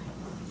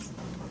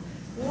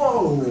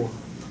 Whoa!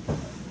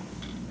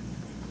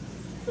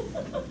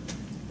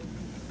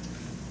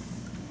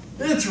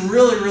 It's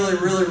really, really,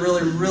 really,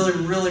 really, really,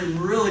 really,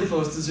 really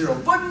close to 0,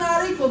 but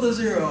not equal to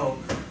 0.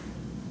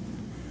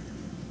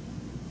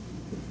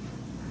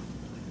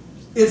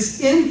 It's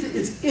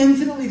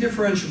infinitely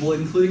differentiable,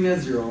 including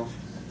at 0,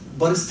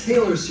 but its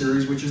Taylor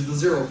series, which is the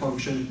 0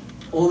 function,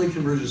 only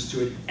converges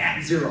to it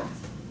at 0.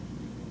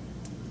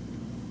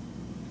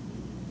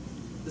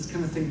 This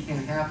kind of thing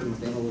can't happen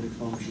with analytic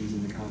functions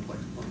in the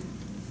complex plane.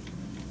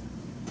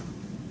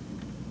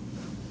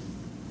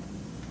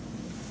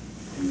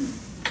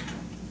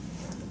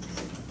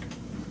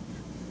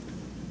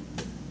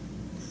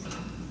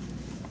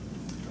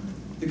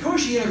 The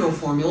Cauchy integral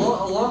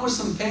formula, along with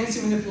some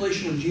fancy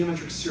manipulation of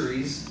geometric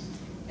series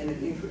and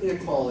an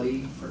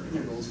inequality for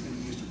integrals, can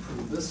be used to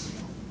prove this.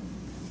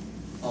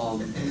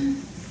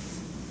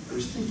 I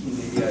was thinking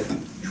maybe I'd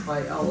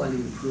try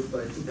outlining the proof,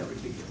 but I think that would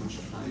take too much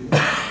time.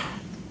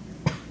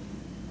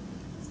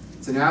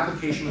 It's an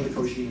application of the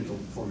Cauchy integral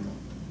formula.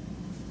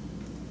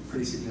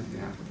 Pretty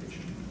significant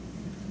application.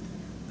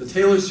 The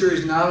Taylor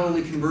series not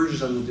only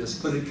converges on the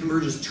disk, but it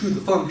converges to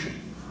the function.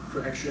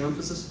 For extra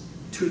emphasis,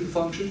 to the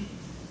function.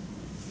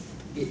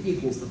 It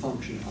equals the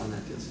function on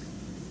that disk.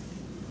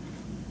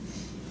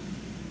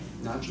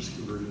 Not just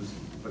converges,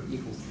 but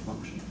equals the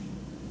function.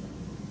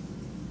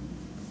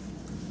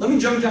 Let me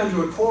jump down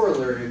to a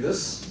corollary of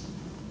this,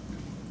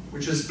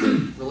 which is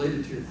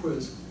related to your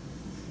quiz.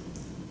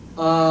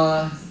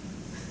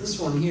 This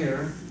one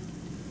here.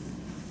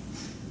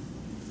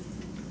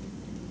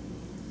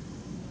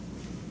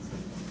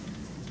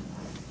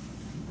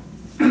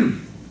 I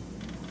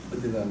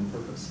did that on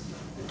purpose.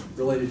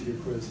 Related to your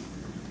quiz.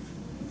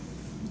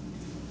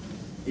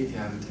 If you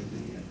haven't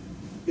taken it yet.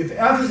 If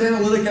f is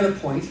analytic at a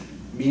point,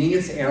 meaning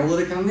it's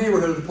analytic on the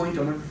neighborhood of the point,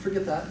 don't ever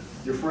forget that,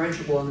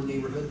 differentiable on the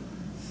neighborhood,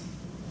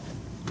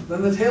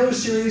 then the Taylor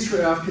series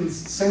for f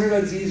centered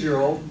at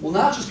z0 will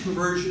not just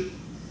converge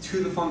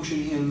to the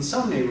function in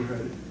some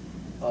neighborhood,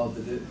 of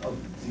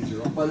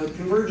z0, but it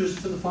converges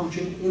to the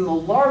function in the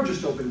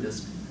largest open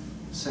disk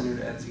centered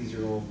at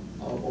z0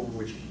 over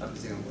which f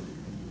is analytic.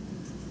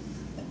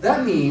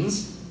 That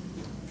means,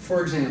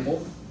 for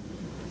example,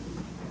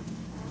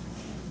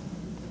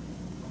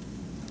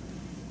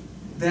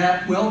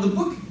 that, well, the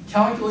book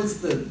calculates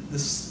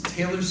this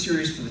Taylor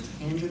series for the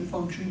tangent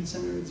function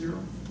centered at 0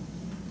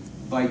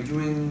 by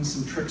doing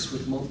some tricks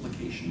with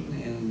multiplication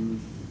and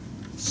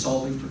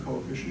solving for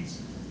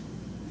coefficients.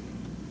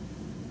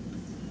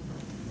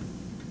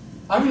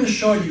 I'm going to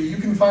show you, you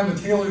can find the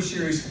Taylor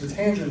series for the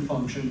tangent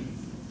function,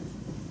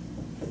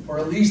 or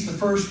at least the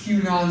first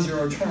few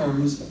non-zero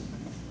terms,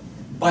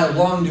 by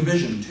long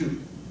division,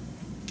 too.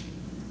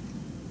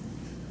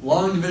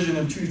 Long division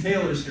of two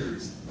Taylor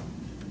series.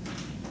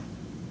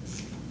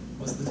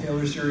 What's the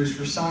Taylor series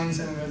for sine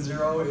centered at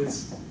 0?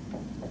 It's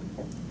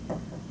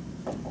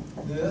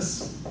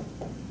this.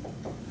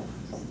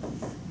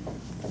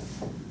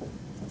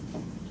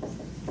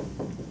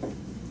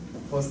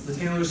 What's the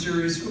Taylor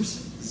series?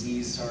 Oops,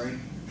 z's, sorry.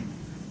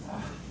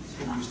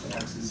 So used to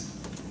x's.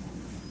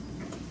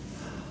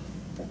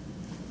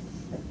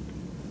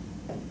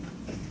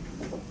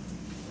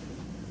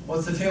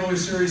 What's the Taylor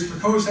series for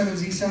cosine of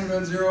z centered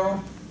at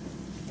 0?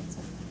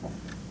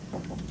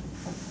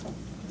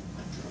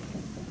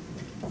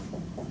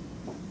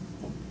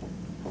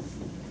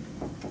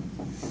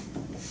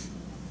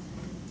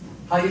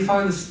 How do you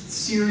find the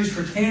series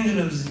for tangent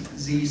of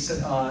z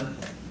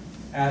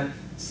at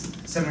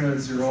centered at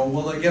 0?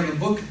 Well, again, the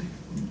book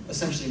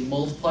essentially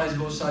multiplies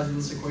both sides of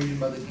this equation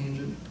by the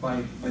tangent,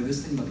 by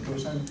this thing, by the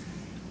cosine,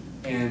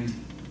 and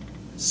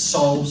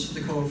solves for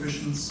the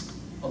coefficients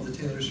of the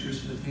Taylor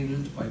series for the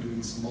tangent by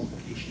doing some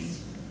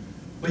multiplications.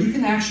 But you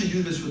can actually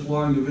do this with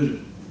long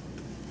division.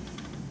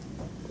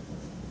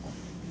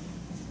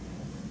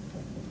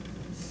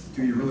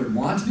 Do you really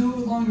want to do it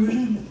with long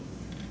division?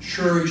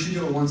 Sure, you should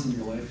do it once in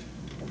your life.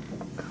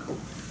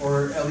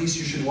 Or at least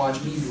you should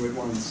watch me do it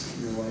once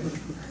in your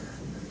life.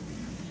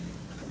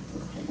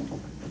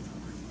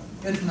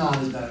 It's not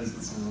as bad as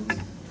it sounds.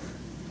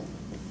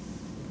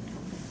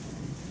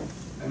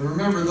 And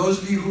remember,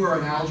 those of you who are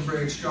in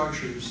algebraic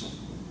structures,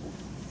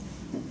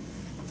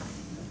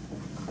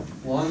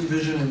 long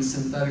division and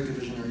synthetic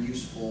division are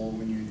useful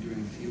when you're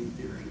doing field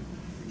theory,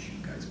 which you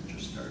guys have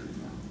just started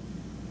now.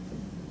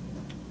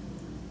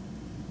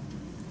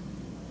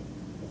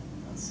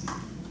 Let's see.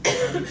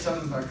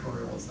 7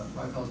 factorial, what's that?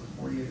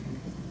 5040, I think.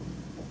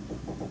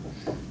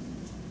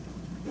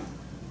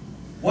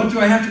 What do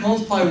I have to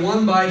multiply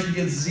 1 by to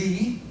get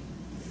z?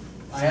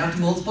 I have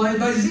to multiply it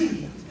by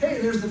z. Hey,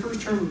 there's the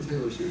first term of the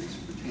Taylor series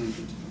for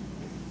tangent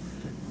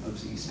of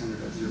z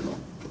centered at 0.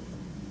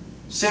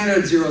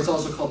 Centered at 0 is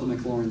also called the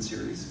Maclaurin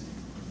series.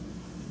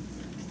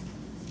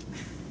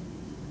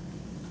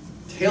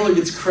 Taylor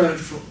gets credit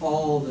for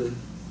all the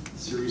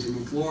series, and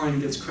Maclaurin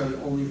gets credit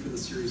only for the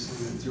series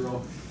centered at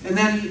 0. And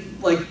then,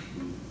 like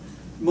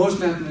most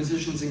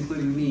mathematicians,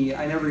 including me,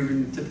 I never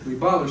even typically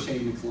bother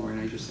saying Maclaurin,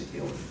 I just say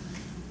Taylor.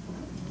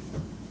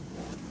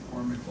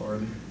 Or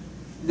Maclaurin.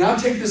 Now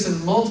take this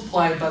and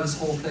multiply it by this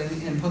whole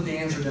thing and put the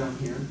answer down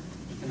here,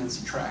 and then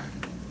subtract.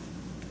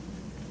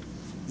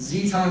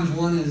 Z times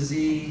 1 is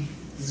z.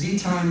 Z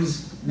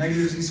times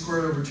negative z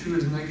squared over 2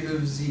 is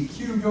negative z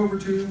cubed over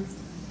 2.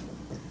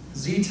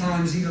 Z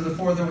times z to the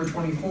 4th over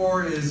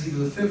 24 is z to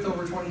the 5th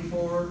over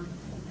 24.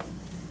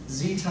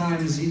 Z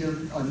times z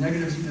to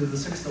negative z to the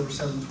 6th over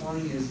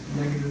 720 is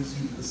negative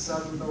z to the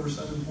 7th over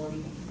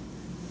 720,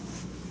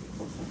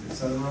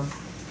 etc.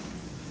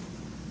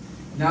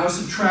 Now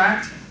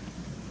subtract.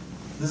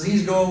 The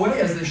z's go away,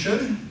 as they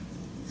should.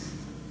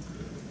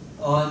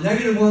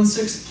 Negative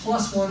 1/6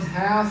 plus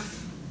 1/2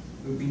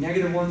 would be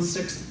negative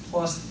 1/6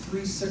 plus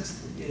 3/6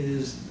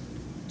 is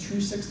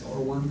 2/6 or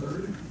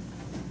 1/3.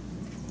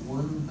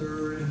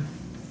 1/3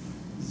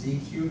 z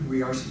cubed.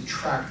 We are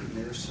subtracting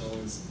there, so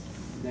it's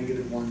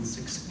negative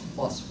 1/6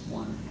 plus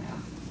 1/2.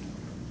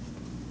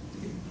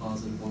 Okay,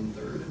 positive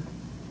 1/3.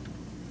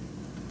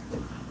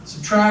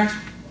 Subtract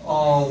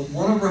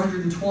 1 over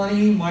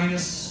 120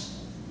 minus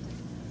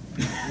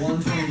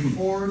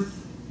 1/24.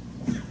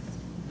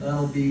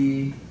 That'll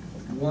be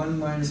 1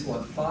 minus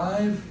what?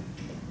 5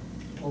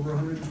 over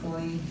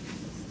 120.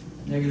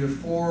 Negative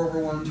 4 over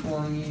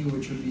 120,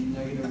 which would be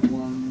negative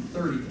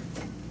 1/30.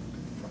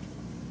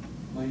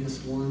 Minus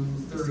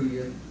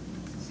 1/30th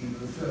z to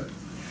the 5th.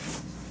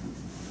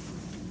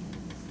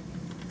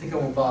 I think I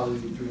won't bother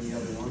you doing the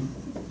other one.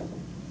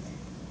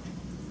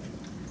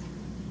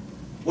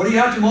 What do you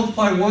have to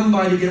multiply 1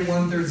 by to get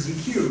 1/3 z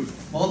cubed?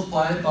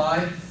 Multiply it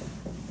by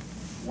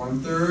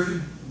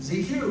 1/3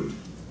 z cubed.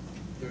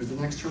 There's the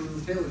next term in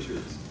the Taylor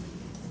series.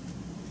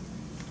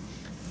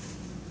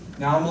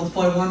 Now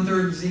multiply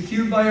 1/3 z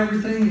cubed by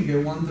everything, you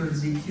get 1/3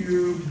 z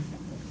cubed.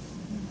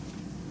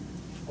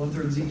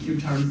 1/3 z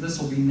cubed times this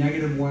will be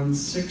negative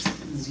 1/6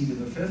 z to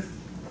the 5th.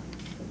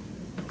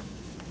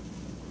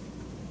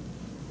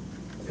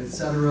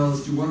 Etc.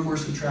 Let's do one more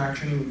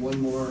subtraction with one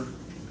more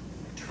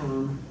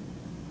term.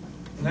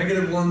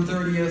 Negative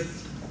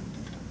 1/30th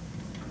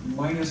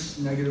minus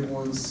negative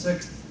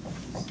 1/6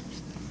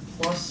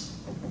 plus,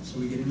 so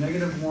we get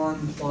negative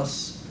 1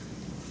 plus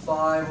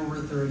 5 over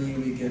 30,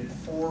 we get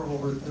 4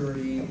 over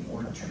 30,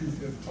 or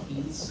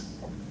 2/15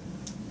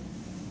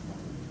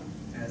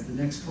 as the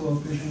next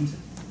coefficient.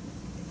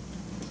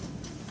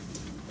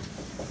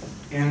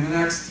 And the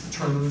next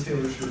term of the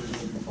Taylor series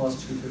will be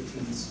plus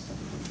 2/15 z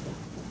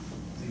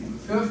to the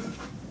fifth.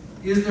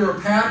 Is there a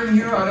pattern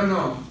here? I don't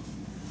know.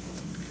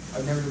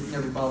 I've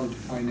never bothered to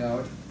find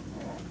out.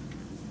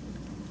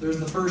 There's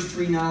the first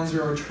three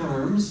non-zero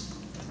terms.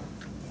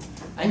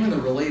 I'm going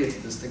to relate it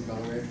to this thing, by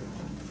the way.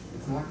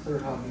 It's not clear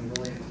how I'm going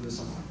to relate it to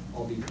this.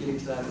 I'll be getting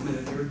to that in a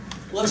minute here.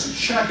 Let's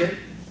check it.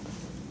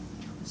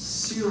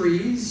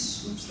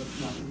 Series. Oops,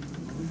 that's not even.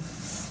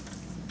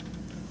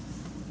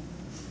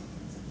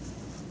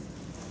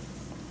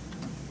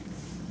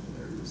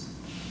 There it is.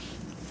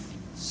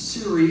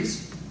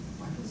 Series.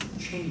 Why does it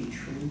change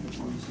from input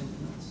mode to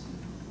something else?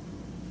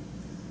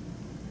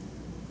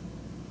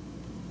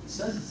 It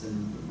says it's in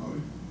input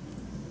mode.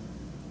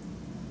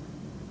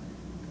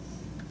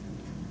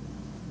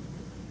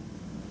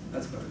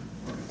 That's better.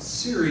 Okay.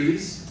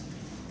 Series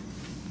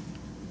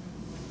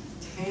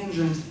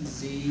tangent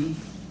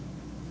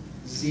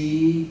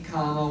z,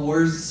 comma,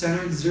 where's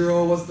centered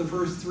 0? What's the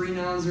first three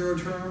non-zero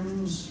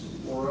terms?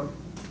 Or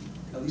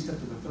at least up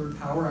to the third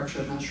power.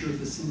 Actually, I'm not sure if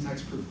the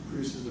syntax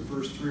produces the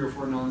first 3 or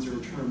 4 non-zero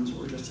terms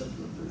or just up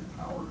to the third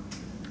power.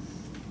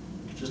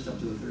 Just up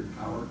to the third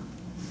power.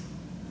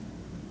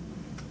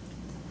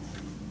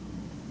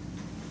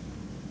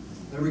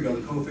 There we go.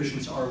 The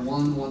coefficients are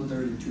 1,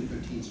 1/3, and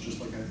 2/15,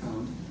 just like I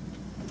found.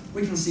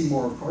 We can see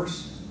more, of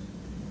course.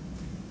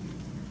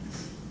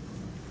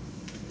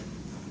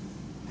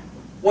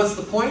 What's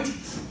the point?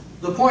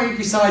 The point,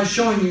 besides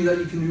showing you that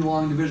you can do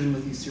long division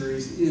with these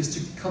series, is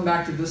to come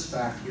back to this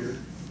fact here.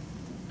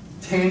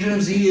 Tangent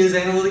of z is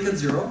analytic at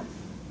 0.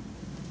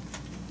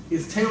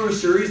 It's Taylor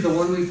series, the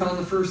one we found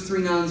the first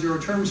three non-zero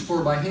terms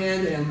for by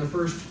hand, and the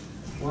first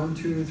 1,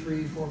 2,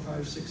 3, 4,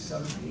 5, 6,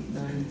 7, 8,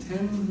 9,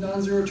 10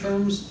 non-zero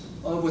terms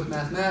of with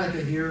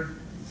Mathematica here.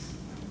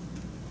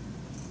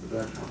 Did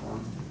that count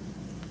wrong?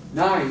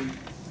 9.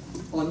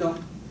 Oh no,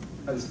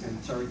 that is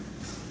 10. Sorry.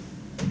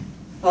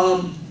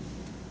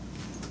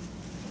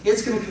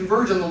 It's going to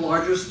converge on the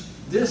largest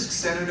disk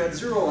centered at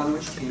 0 on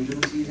which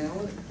tangent of z is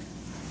analytic.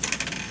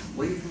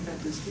 What do you think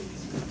that disk is?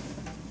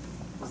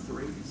 What's the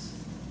radius?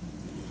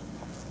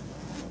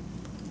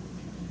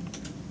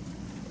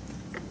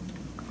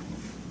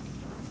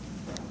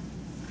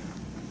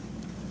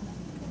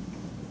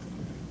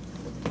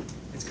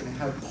 It's going to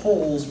have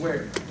poles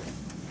where?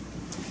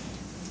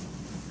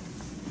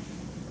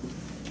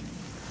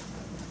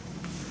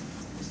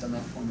 Based on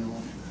that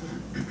formula,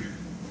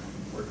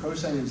 where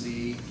cosine of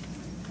z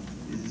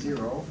is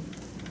 0,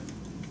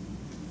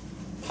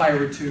 pi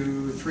over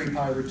 2, 3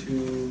 pi over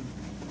 2,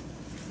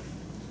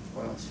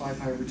 what else? 5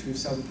 pi over 2,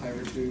 7 pi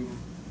over 2,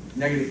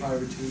 negative pi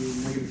over 2,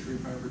 negative 3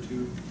 pi over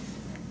 2.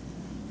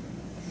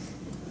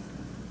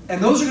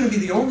 And those are going to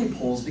be the only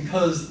poles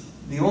because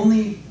the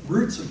only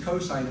roots of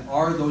cosine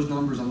are those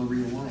numbers on the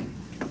real line.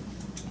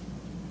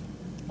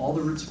 All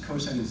the roots of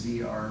cosine of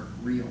z are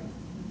real.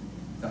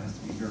 That has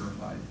to be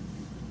verified.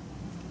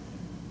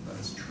 That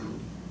is true.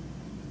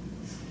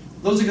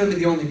 Those are going to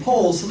be the only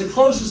poles. So the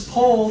closest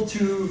pole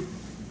to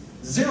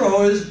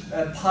 0 is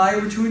at pi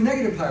over 2 and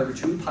negative pi over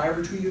 2, pi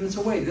over 2 units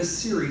away. This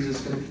series is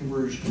going to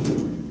converge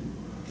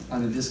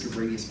on a disk of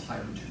radius pi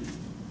over 2.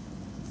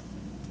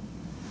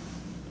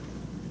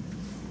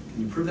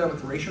 Can you prove that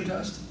with the ratio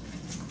test?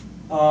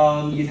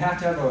 You'd have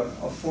to have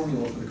a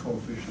formula for the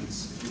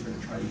coefficients if you're going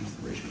to try to use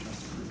the ratio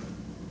test to prove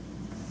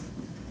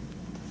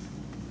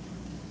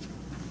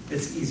it.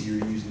 It's easier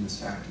using this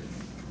factor.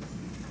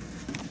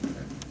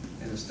 Okay.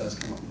 And this does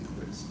come up in the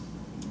quiz.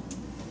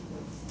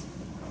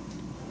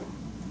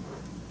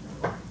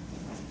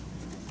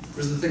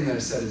 Whereas the thing that I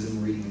said is in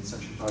the reading in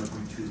section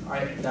 5.2.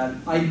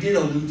 I did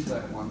allude to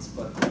that once,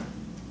 but you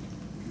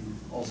can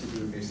also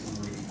do it based on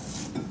the reading.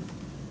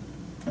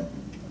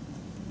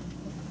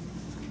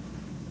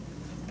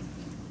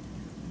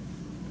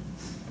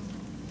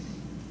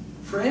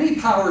 For any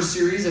power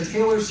series, a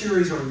Taylor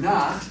series or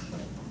not,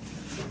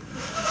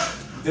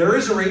 there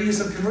is a radius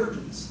of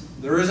convergence.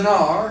 There is an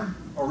R,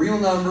 a real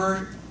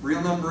number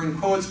in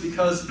quotes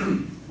because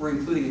we're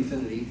including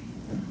infinity.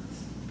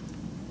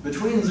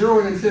 Between 0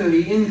 and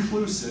infinity,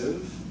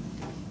 inclusive,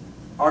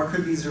 R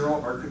could be 0,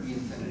 R could be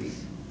infinity.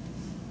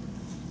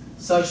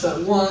 Such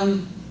that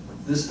 1,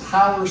 this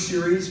power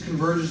series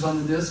converges on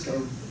the disk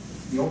of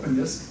the open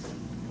disk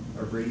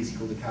of radius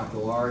equal to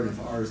capital R, and if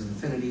R is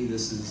infinity,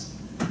 this is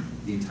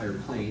the entire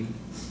plane.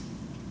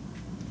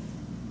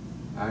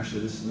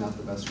 Actually, this is not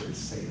the best way to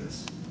say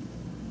this.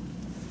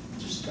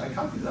 I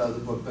copied that out of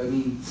the book, but I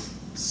mean,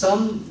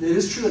 it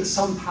is true that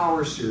some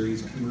power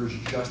series converge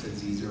just at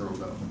z0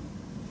 though.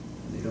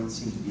 They don't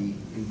seem to be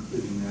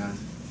including that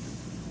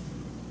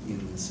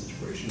in this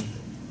situation.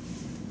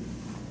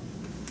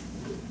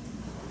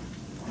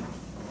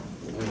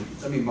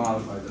 Let me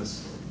modify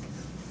this.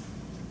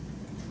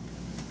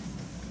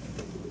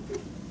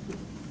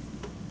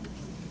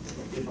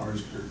 If R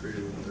is greater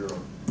than 0.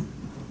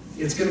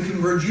 It's going to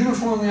converge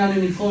uniformly on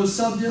any closed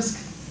subdisk,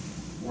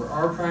 where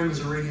r prime is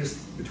a radius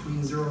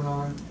between 0 and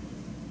r.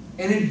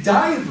 And it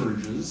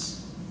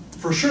diverges,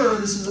 for sure,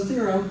 this is a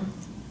theorem,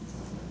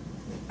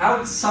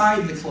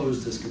 outside the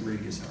closed disk of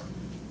radius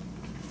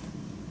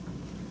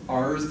r.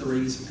 R is the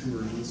radius of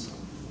convergence.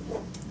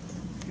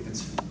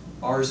 If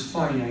r is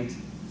finite,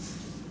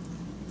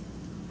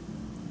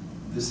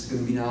 this is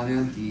going to be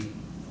non-empty.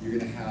 You're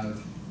going to have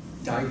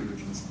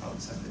divergence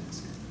outside the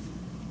disk.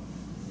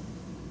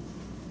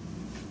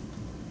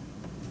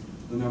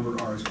 The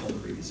number r is called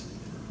the radius of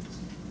convergence.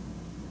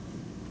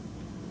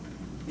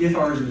 If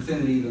r is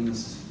infinity, then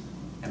this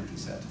empty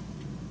set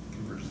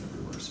converges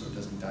everywhere, so it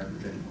doesn't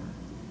diverge anymore.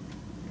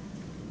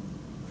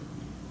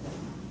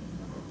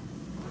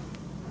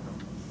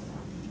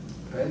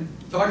 Okay?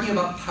 Talking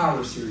about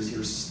power series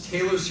here.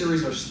 Taylor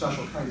series are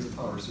special kinds of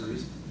power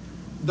series.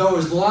 Though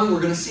we're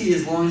going to see,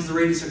 as long as the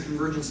radius of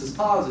convergence is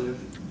positive,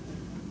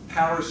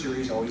 power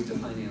series always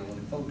define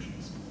analytic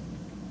functions.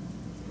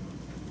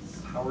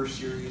 Power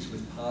series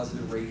with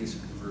positive radius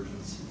of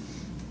convergence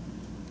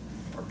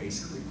are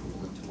basically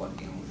equivalent to what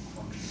analytic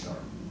functions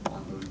are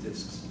on those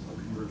disks of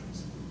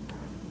convergence.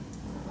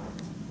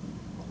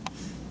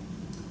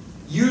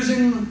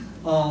 Using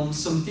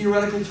some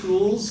theoretical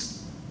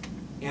tools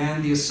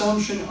and the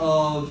assumption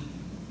of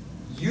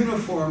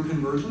uniform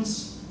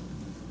convergence,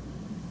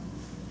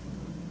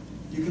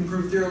 you can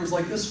prove theorems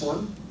like this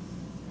one.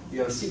 You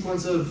have a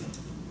sequence of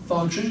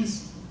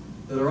functions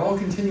that are all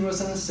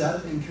continuous in a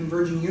set and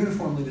converging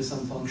uniformly to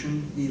some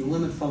function. The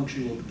limit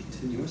function will be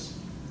continuous.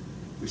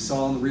 We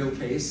saw in the real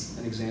case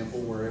an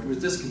example where it was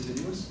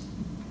discontinuous.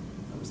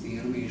 That was the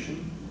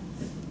animation.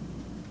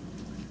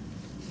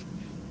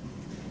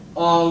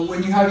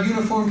 When you have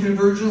uniform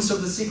convergence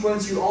of the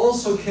sequence, you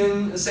also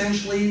can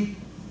essentially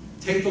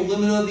take the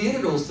limit of the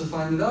integrals to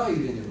find the value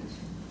of the integrals.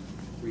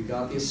 We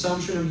got the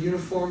assumption of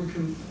uniform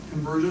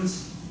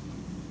convergence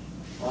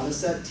on a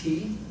set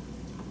T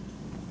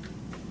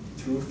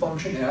to a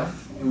function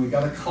f, and we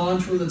got a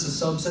contour that's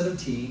a subset of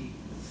T.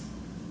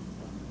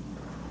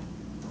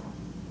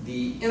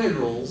 The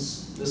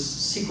integrals, this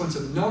sequence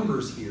of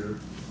numbers here,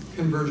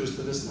 converges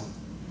to this number.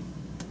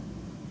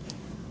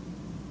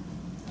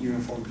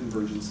 Uniform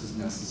convergence is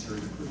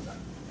necessary to prove that.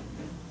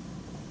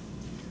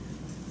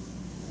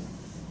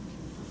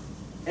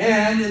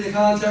 And in the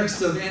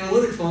context of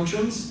analytic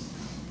functions,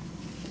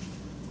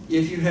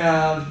 if you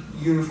have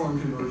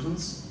uniform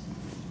convergence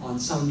on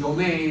some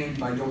domain, and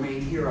by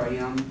domain here I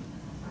am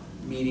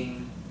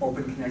meaning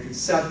open connected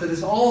set that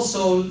is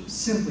also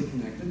simply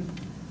connected,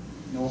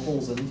 no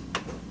holes in it.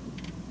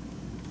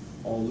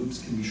 All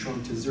loops can be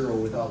shrunk to 0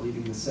 without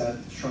leaving the set,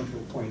 shrunk to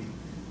a point.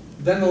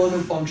 Then the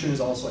limit function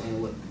is also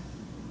analytic.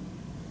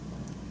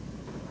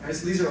 Okay,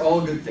 so these are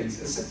all good things.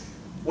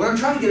 What I'm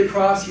trying to get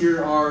across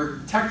here are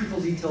technical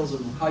details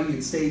of how you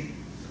would state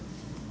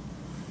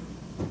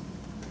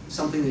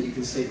something that you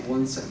can state in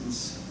one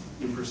sentence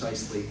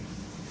imprecisely.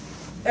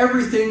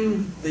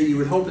 Everything that you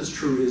would hope is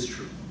true is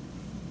true.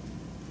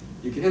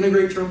 You can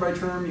integrate term by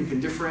term, you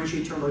can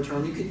differentiate term by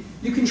term,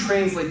 you can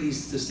translate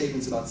these to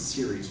statements about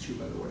series too,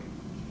 by the way,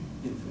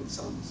 infinite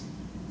sums,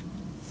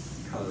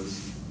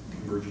 because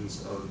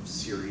convergence of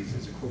series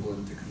is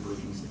equivalent to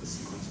convergence of the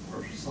sequence of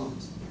partial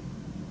sums.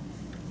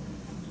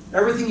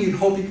 Everything you'd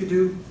hope you could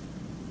do,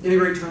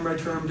 integrate term by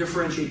term,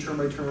 differentiate term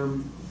by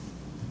term,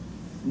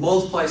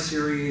 multiply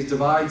series,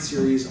 divide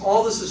series,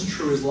 all this is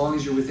true as long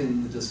as you're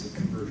within the disk of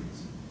convergence.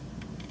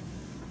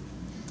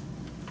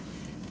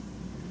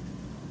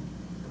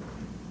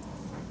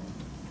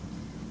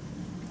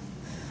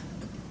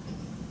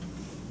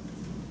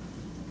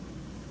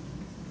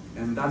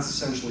 And that's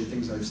essentially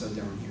things I've said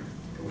down here.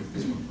 Go with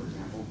this one, for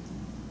example.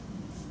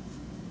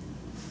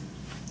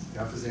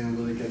 F is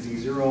analytic at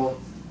z0.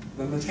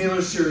 Then the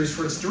Taylor series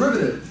for its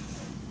derivative,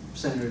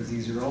 centered at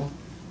z0,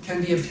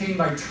 can be obtained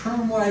by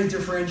term-wise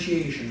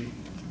differentiation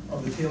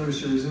of the Taylor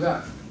series of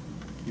f.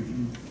 You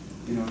can,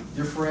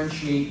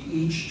 differentiate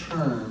each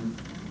term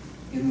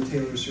in the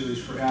Taylor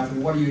series for f,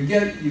 and what do you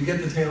get? You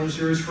get the Taylor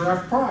series for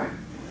f prime.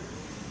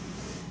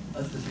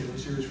 That's the Taylor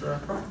series for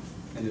f prime,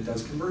 and it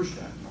does converge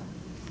to f.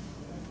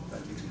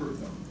 That takes proof,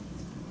 though.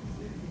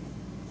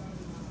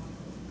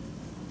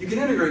 You can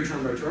integrate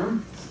term by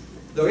term,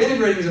 though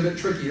integrating is a bit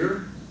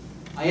trickier.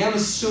 I am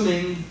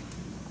assuming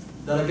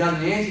that I've got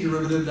an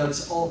antiderivative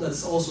that's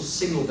also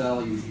single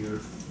valued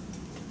here.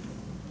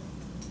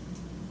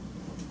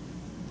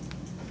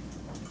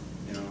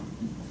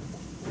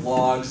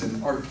 Logs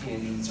and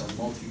arctangents are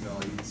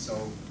multi-valued,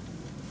 so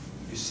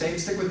you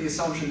stick with the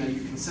assumption that you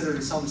consider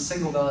some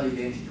single valued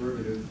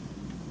antiderivative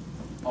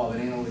of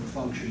an analytic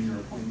function near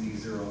a point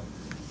z0.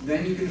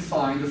 Then you can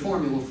find the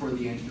formula for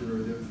the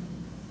antiderivative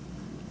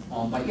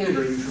by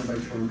integrating term by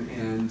term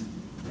and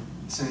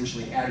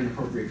essentially adding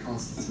appropriate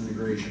constants of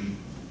integration.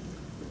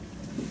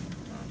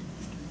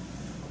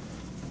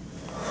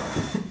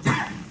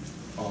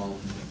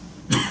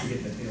 To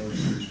get the Taylor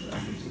series for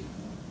f of z,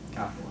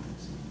 capital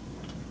X.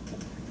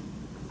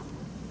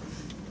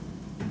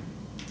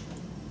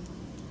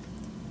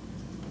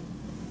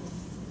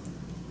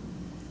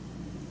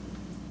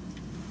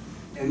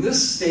 And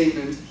this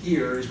statement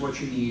here is what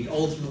you need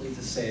ultimately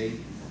to say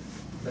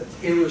that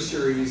Taylor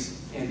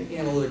series and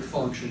analytic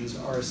functions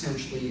are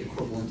essentially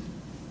equivalent.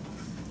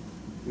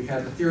 We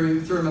had the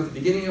theorem at the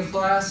beginning of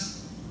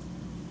class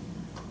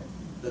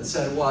that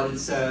said what? It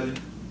said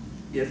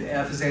if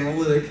f is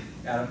analytic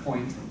at a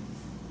point,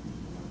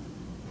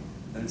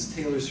 then its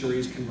Taylor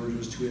series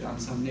converges to it on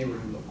some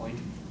neighborhood of the point.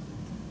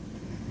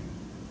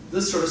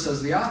 This sort of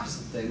says the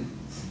opposite thing.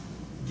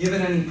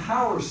 Given any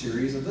power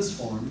series of this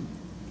form,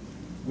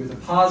 with a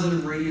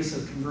positive radius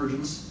of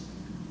convergence,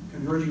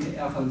 converging to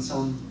f on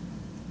some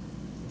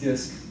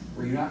disk,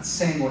 where you're not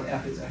saying what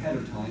f is ahead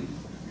of time,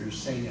 you're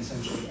just saying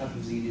essentially f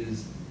of z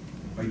is,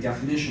 by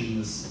definition,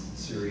 this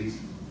series,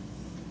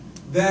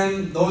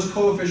 then those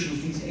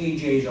coefficients, these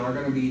aj's, are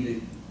going to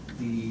be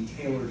the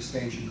Taylor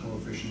expansion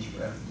coefficients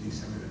for f of z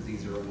centered at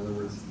z0. In other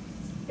words,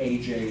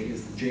 aj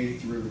is the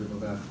jth derivative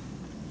of f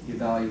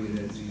evaluated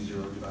at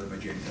z0 divided by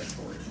j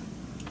factorial.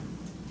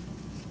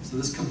 So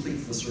this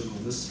completes the circle.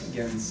 This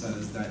again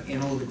says that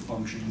analytic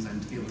functions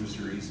and Taylor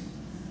series,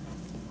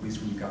 at least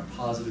when you've got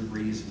positive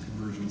radius of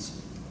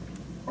convergence,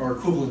 are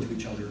equivalent to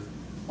each other.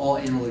 All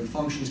analytic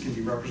functions can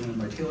be represented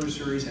by Taylor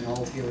series, and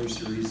all Taylor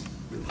series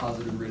with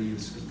positive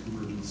radius of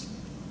convergence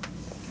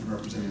can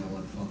represent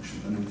analytic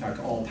functions. And in fact,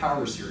 all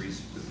power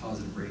series with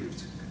positive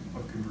radius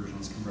of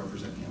convergence can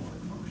represent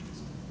analytic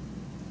functions.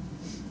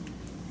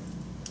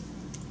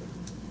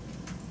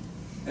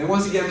 And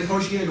once again, the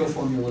Cauchy-Integral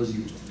formula is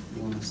used.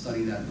 You want to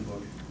study that in the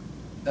book.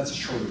 That's a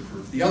shorter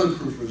proof. The other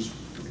proof was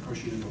the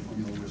Cauchy-Integral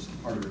formula was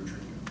harder and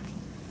trickier.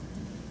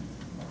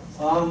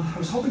 I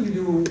was hoping to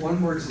do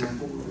one more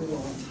example. We're a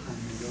long time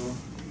ago.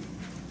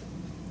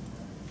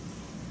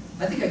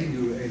 I think I can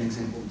do an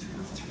example too.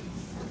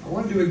 I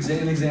want to do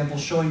an example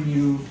showing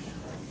you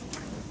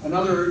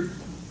another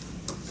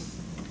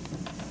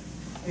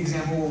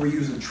example where we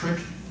use a trick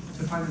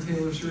to find the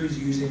Taylor series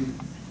using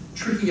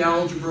tricky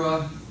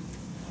algebra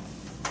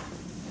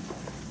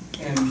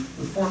and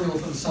the formula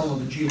for the sum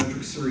of a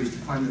geometric series to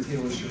find the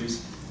Taylor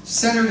series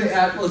centered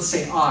at, let's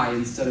say, I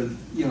instead of,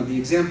 the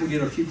example we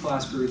did a few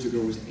class periods ago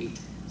was 8.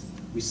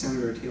 We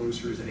centered our Taylor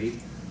series at 8.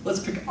 Let's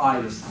pick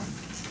I this time.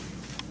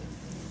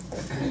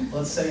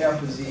 Let's say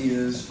f of z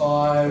is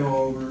 5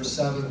 over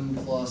 7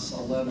 plus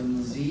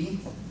 11z.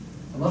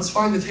 And let's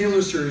find the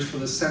Taylor series for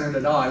the centered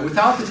at I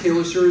without the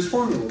Taylor series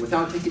formula,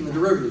 without taking the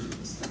derivatives of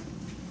this thing.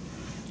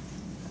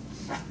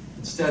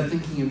 Instead,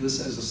 thinking of this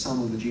as a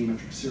sum of the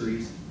geometric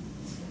series.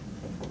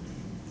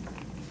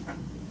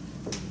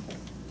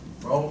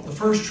 Well, the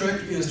first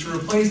trick is to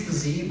replace the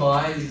z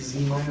by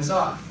z minus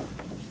I.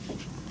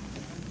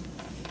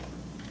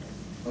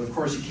 But of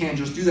course, you can't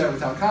just do that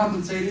without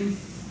compensating.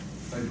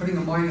 By putting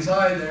the minus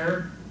I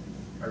there,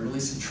 I really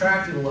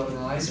subtracted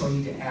 11i, so I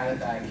need to add it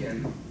back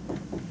in.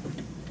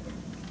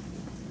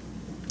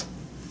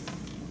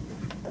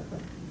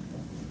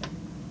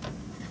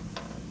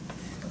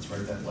 Let's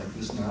write that like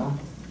this now.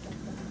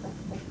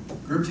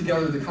 Group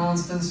together the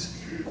constants.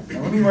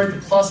 Now let me write the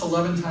plus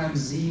 11 times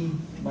z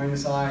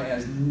minus I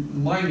as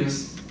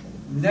minus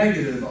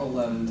negative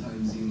 11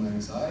 times z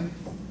minus I.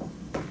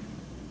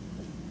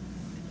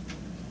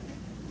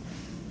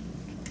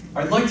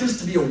 I'd like this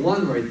to be a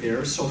 1 right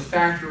there, so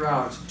factor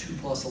out 2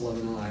 plus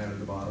 11i out of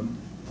the bottom.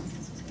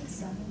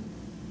 7.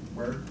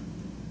 Where?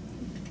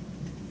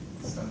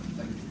 7,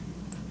 thank you.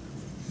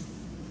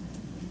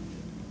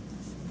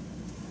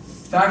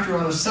 Factor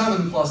out a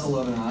 7 plus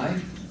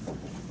 11i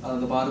out of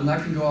the bottom.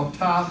 That can go up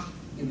top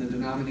in the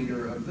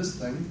denominator of this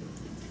thing.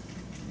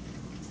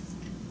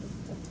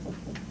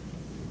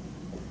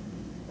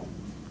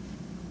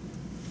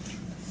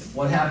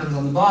 What happens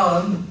on the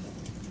bottom?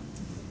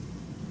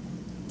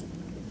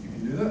 You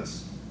can do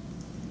this.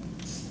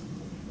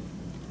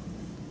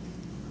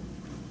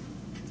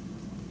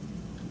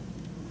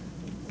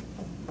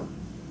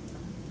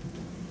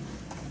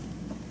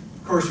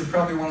 Of course, you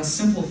probably want to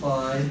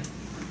simplify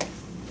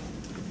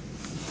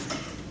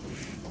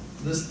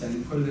this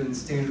thing, put it in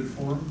standard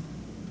form.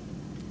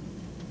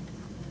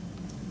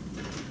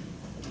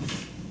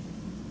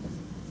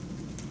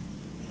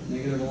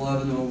 Negative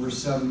 11 over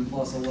 7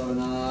 plus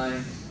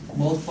 11i,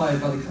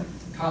 multiplied by the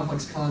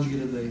complex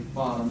conjugate of the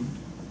bottom,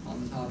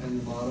 on the top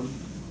and the bottom.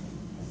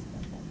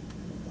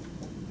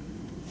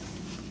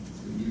 It's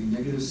going to give you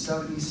negative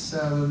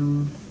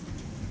 77.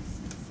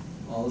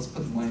 Well, let's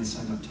put the minus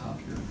sign up top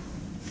here.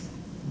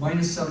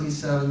 Minus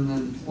 77,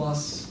 then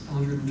plus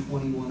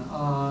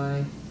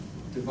 121i,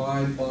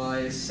 divide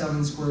by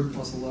 7 squared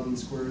plus 11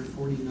 squared,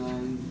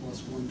 49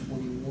 plus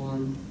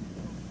 121.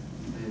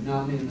 I have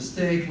not made a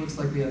mistake. Looks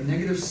like we have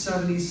negative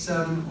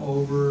 77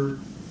 over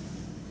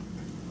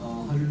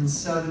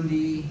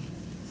 170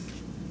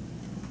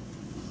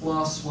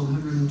 plus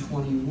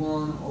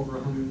 121 over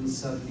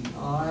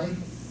 170i.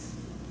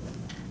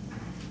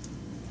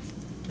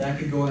 That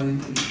could go in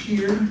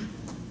here.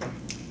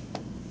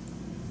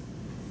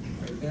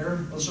 Right there.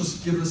 Let's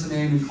just give this a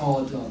name and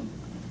call it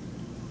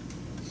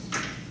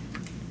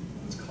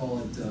let's call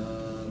it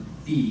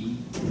B.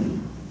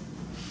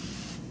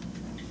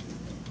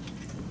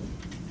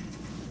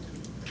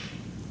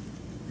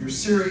 Your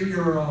series,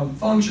 your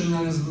function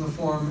then is in the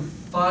form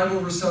 5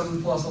 over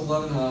 7 plus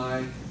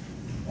 11I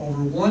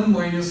over 1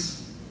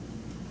 minus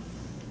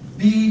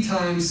b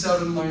times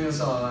 7 minus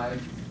I.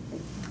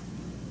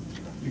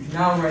 You can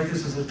now write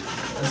this as a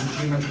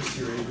geometric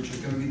series, which is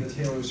going to be the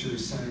Taylor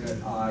series centered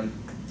at I.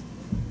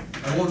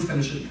 I won't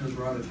finish it because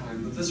we're out of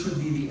time, but this would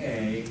be the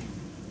A,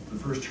 the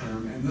first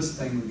term, and this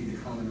thing would be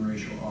the common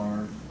ratio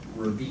R,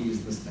 where B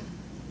is this thing.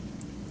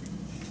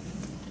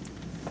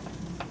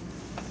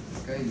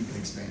 Okay, you can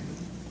expand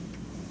it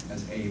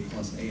as A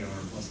plus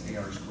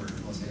AR squared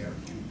plus AR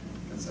cubed,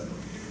 etc.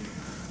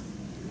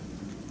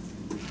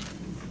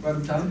 We're out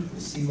of time.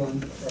 We'll see you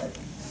on Friday.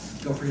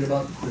 Don't forget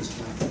about the quiz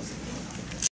tonight.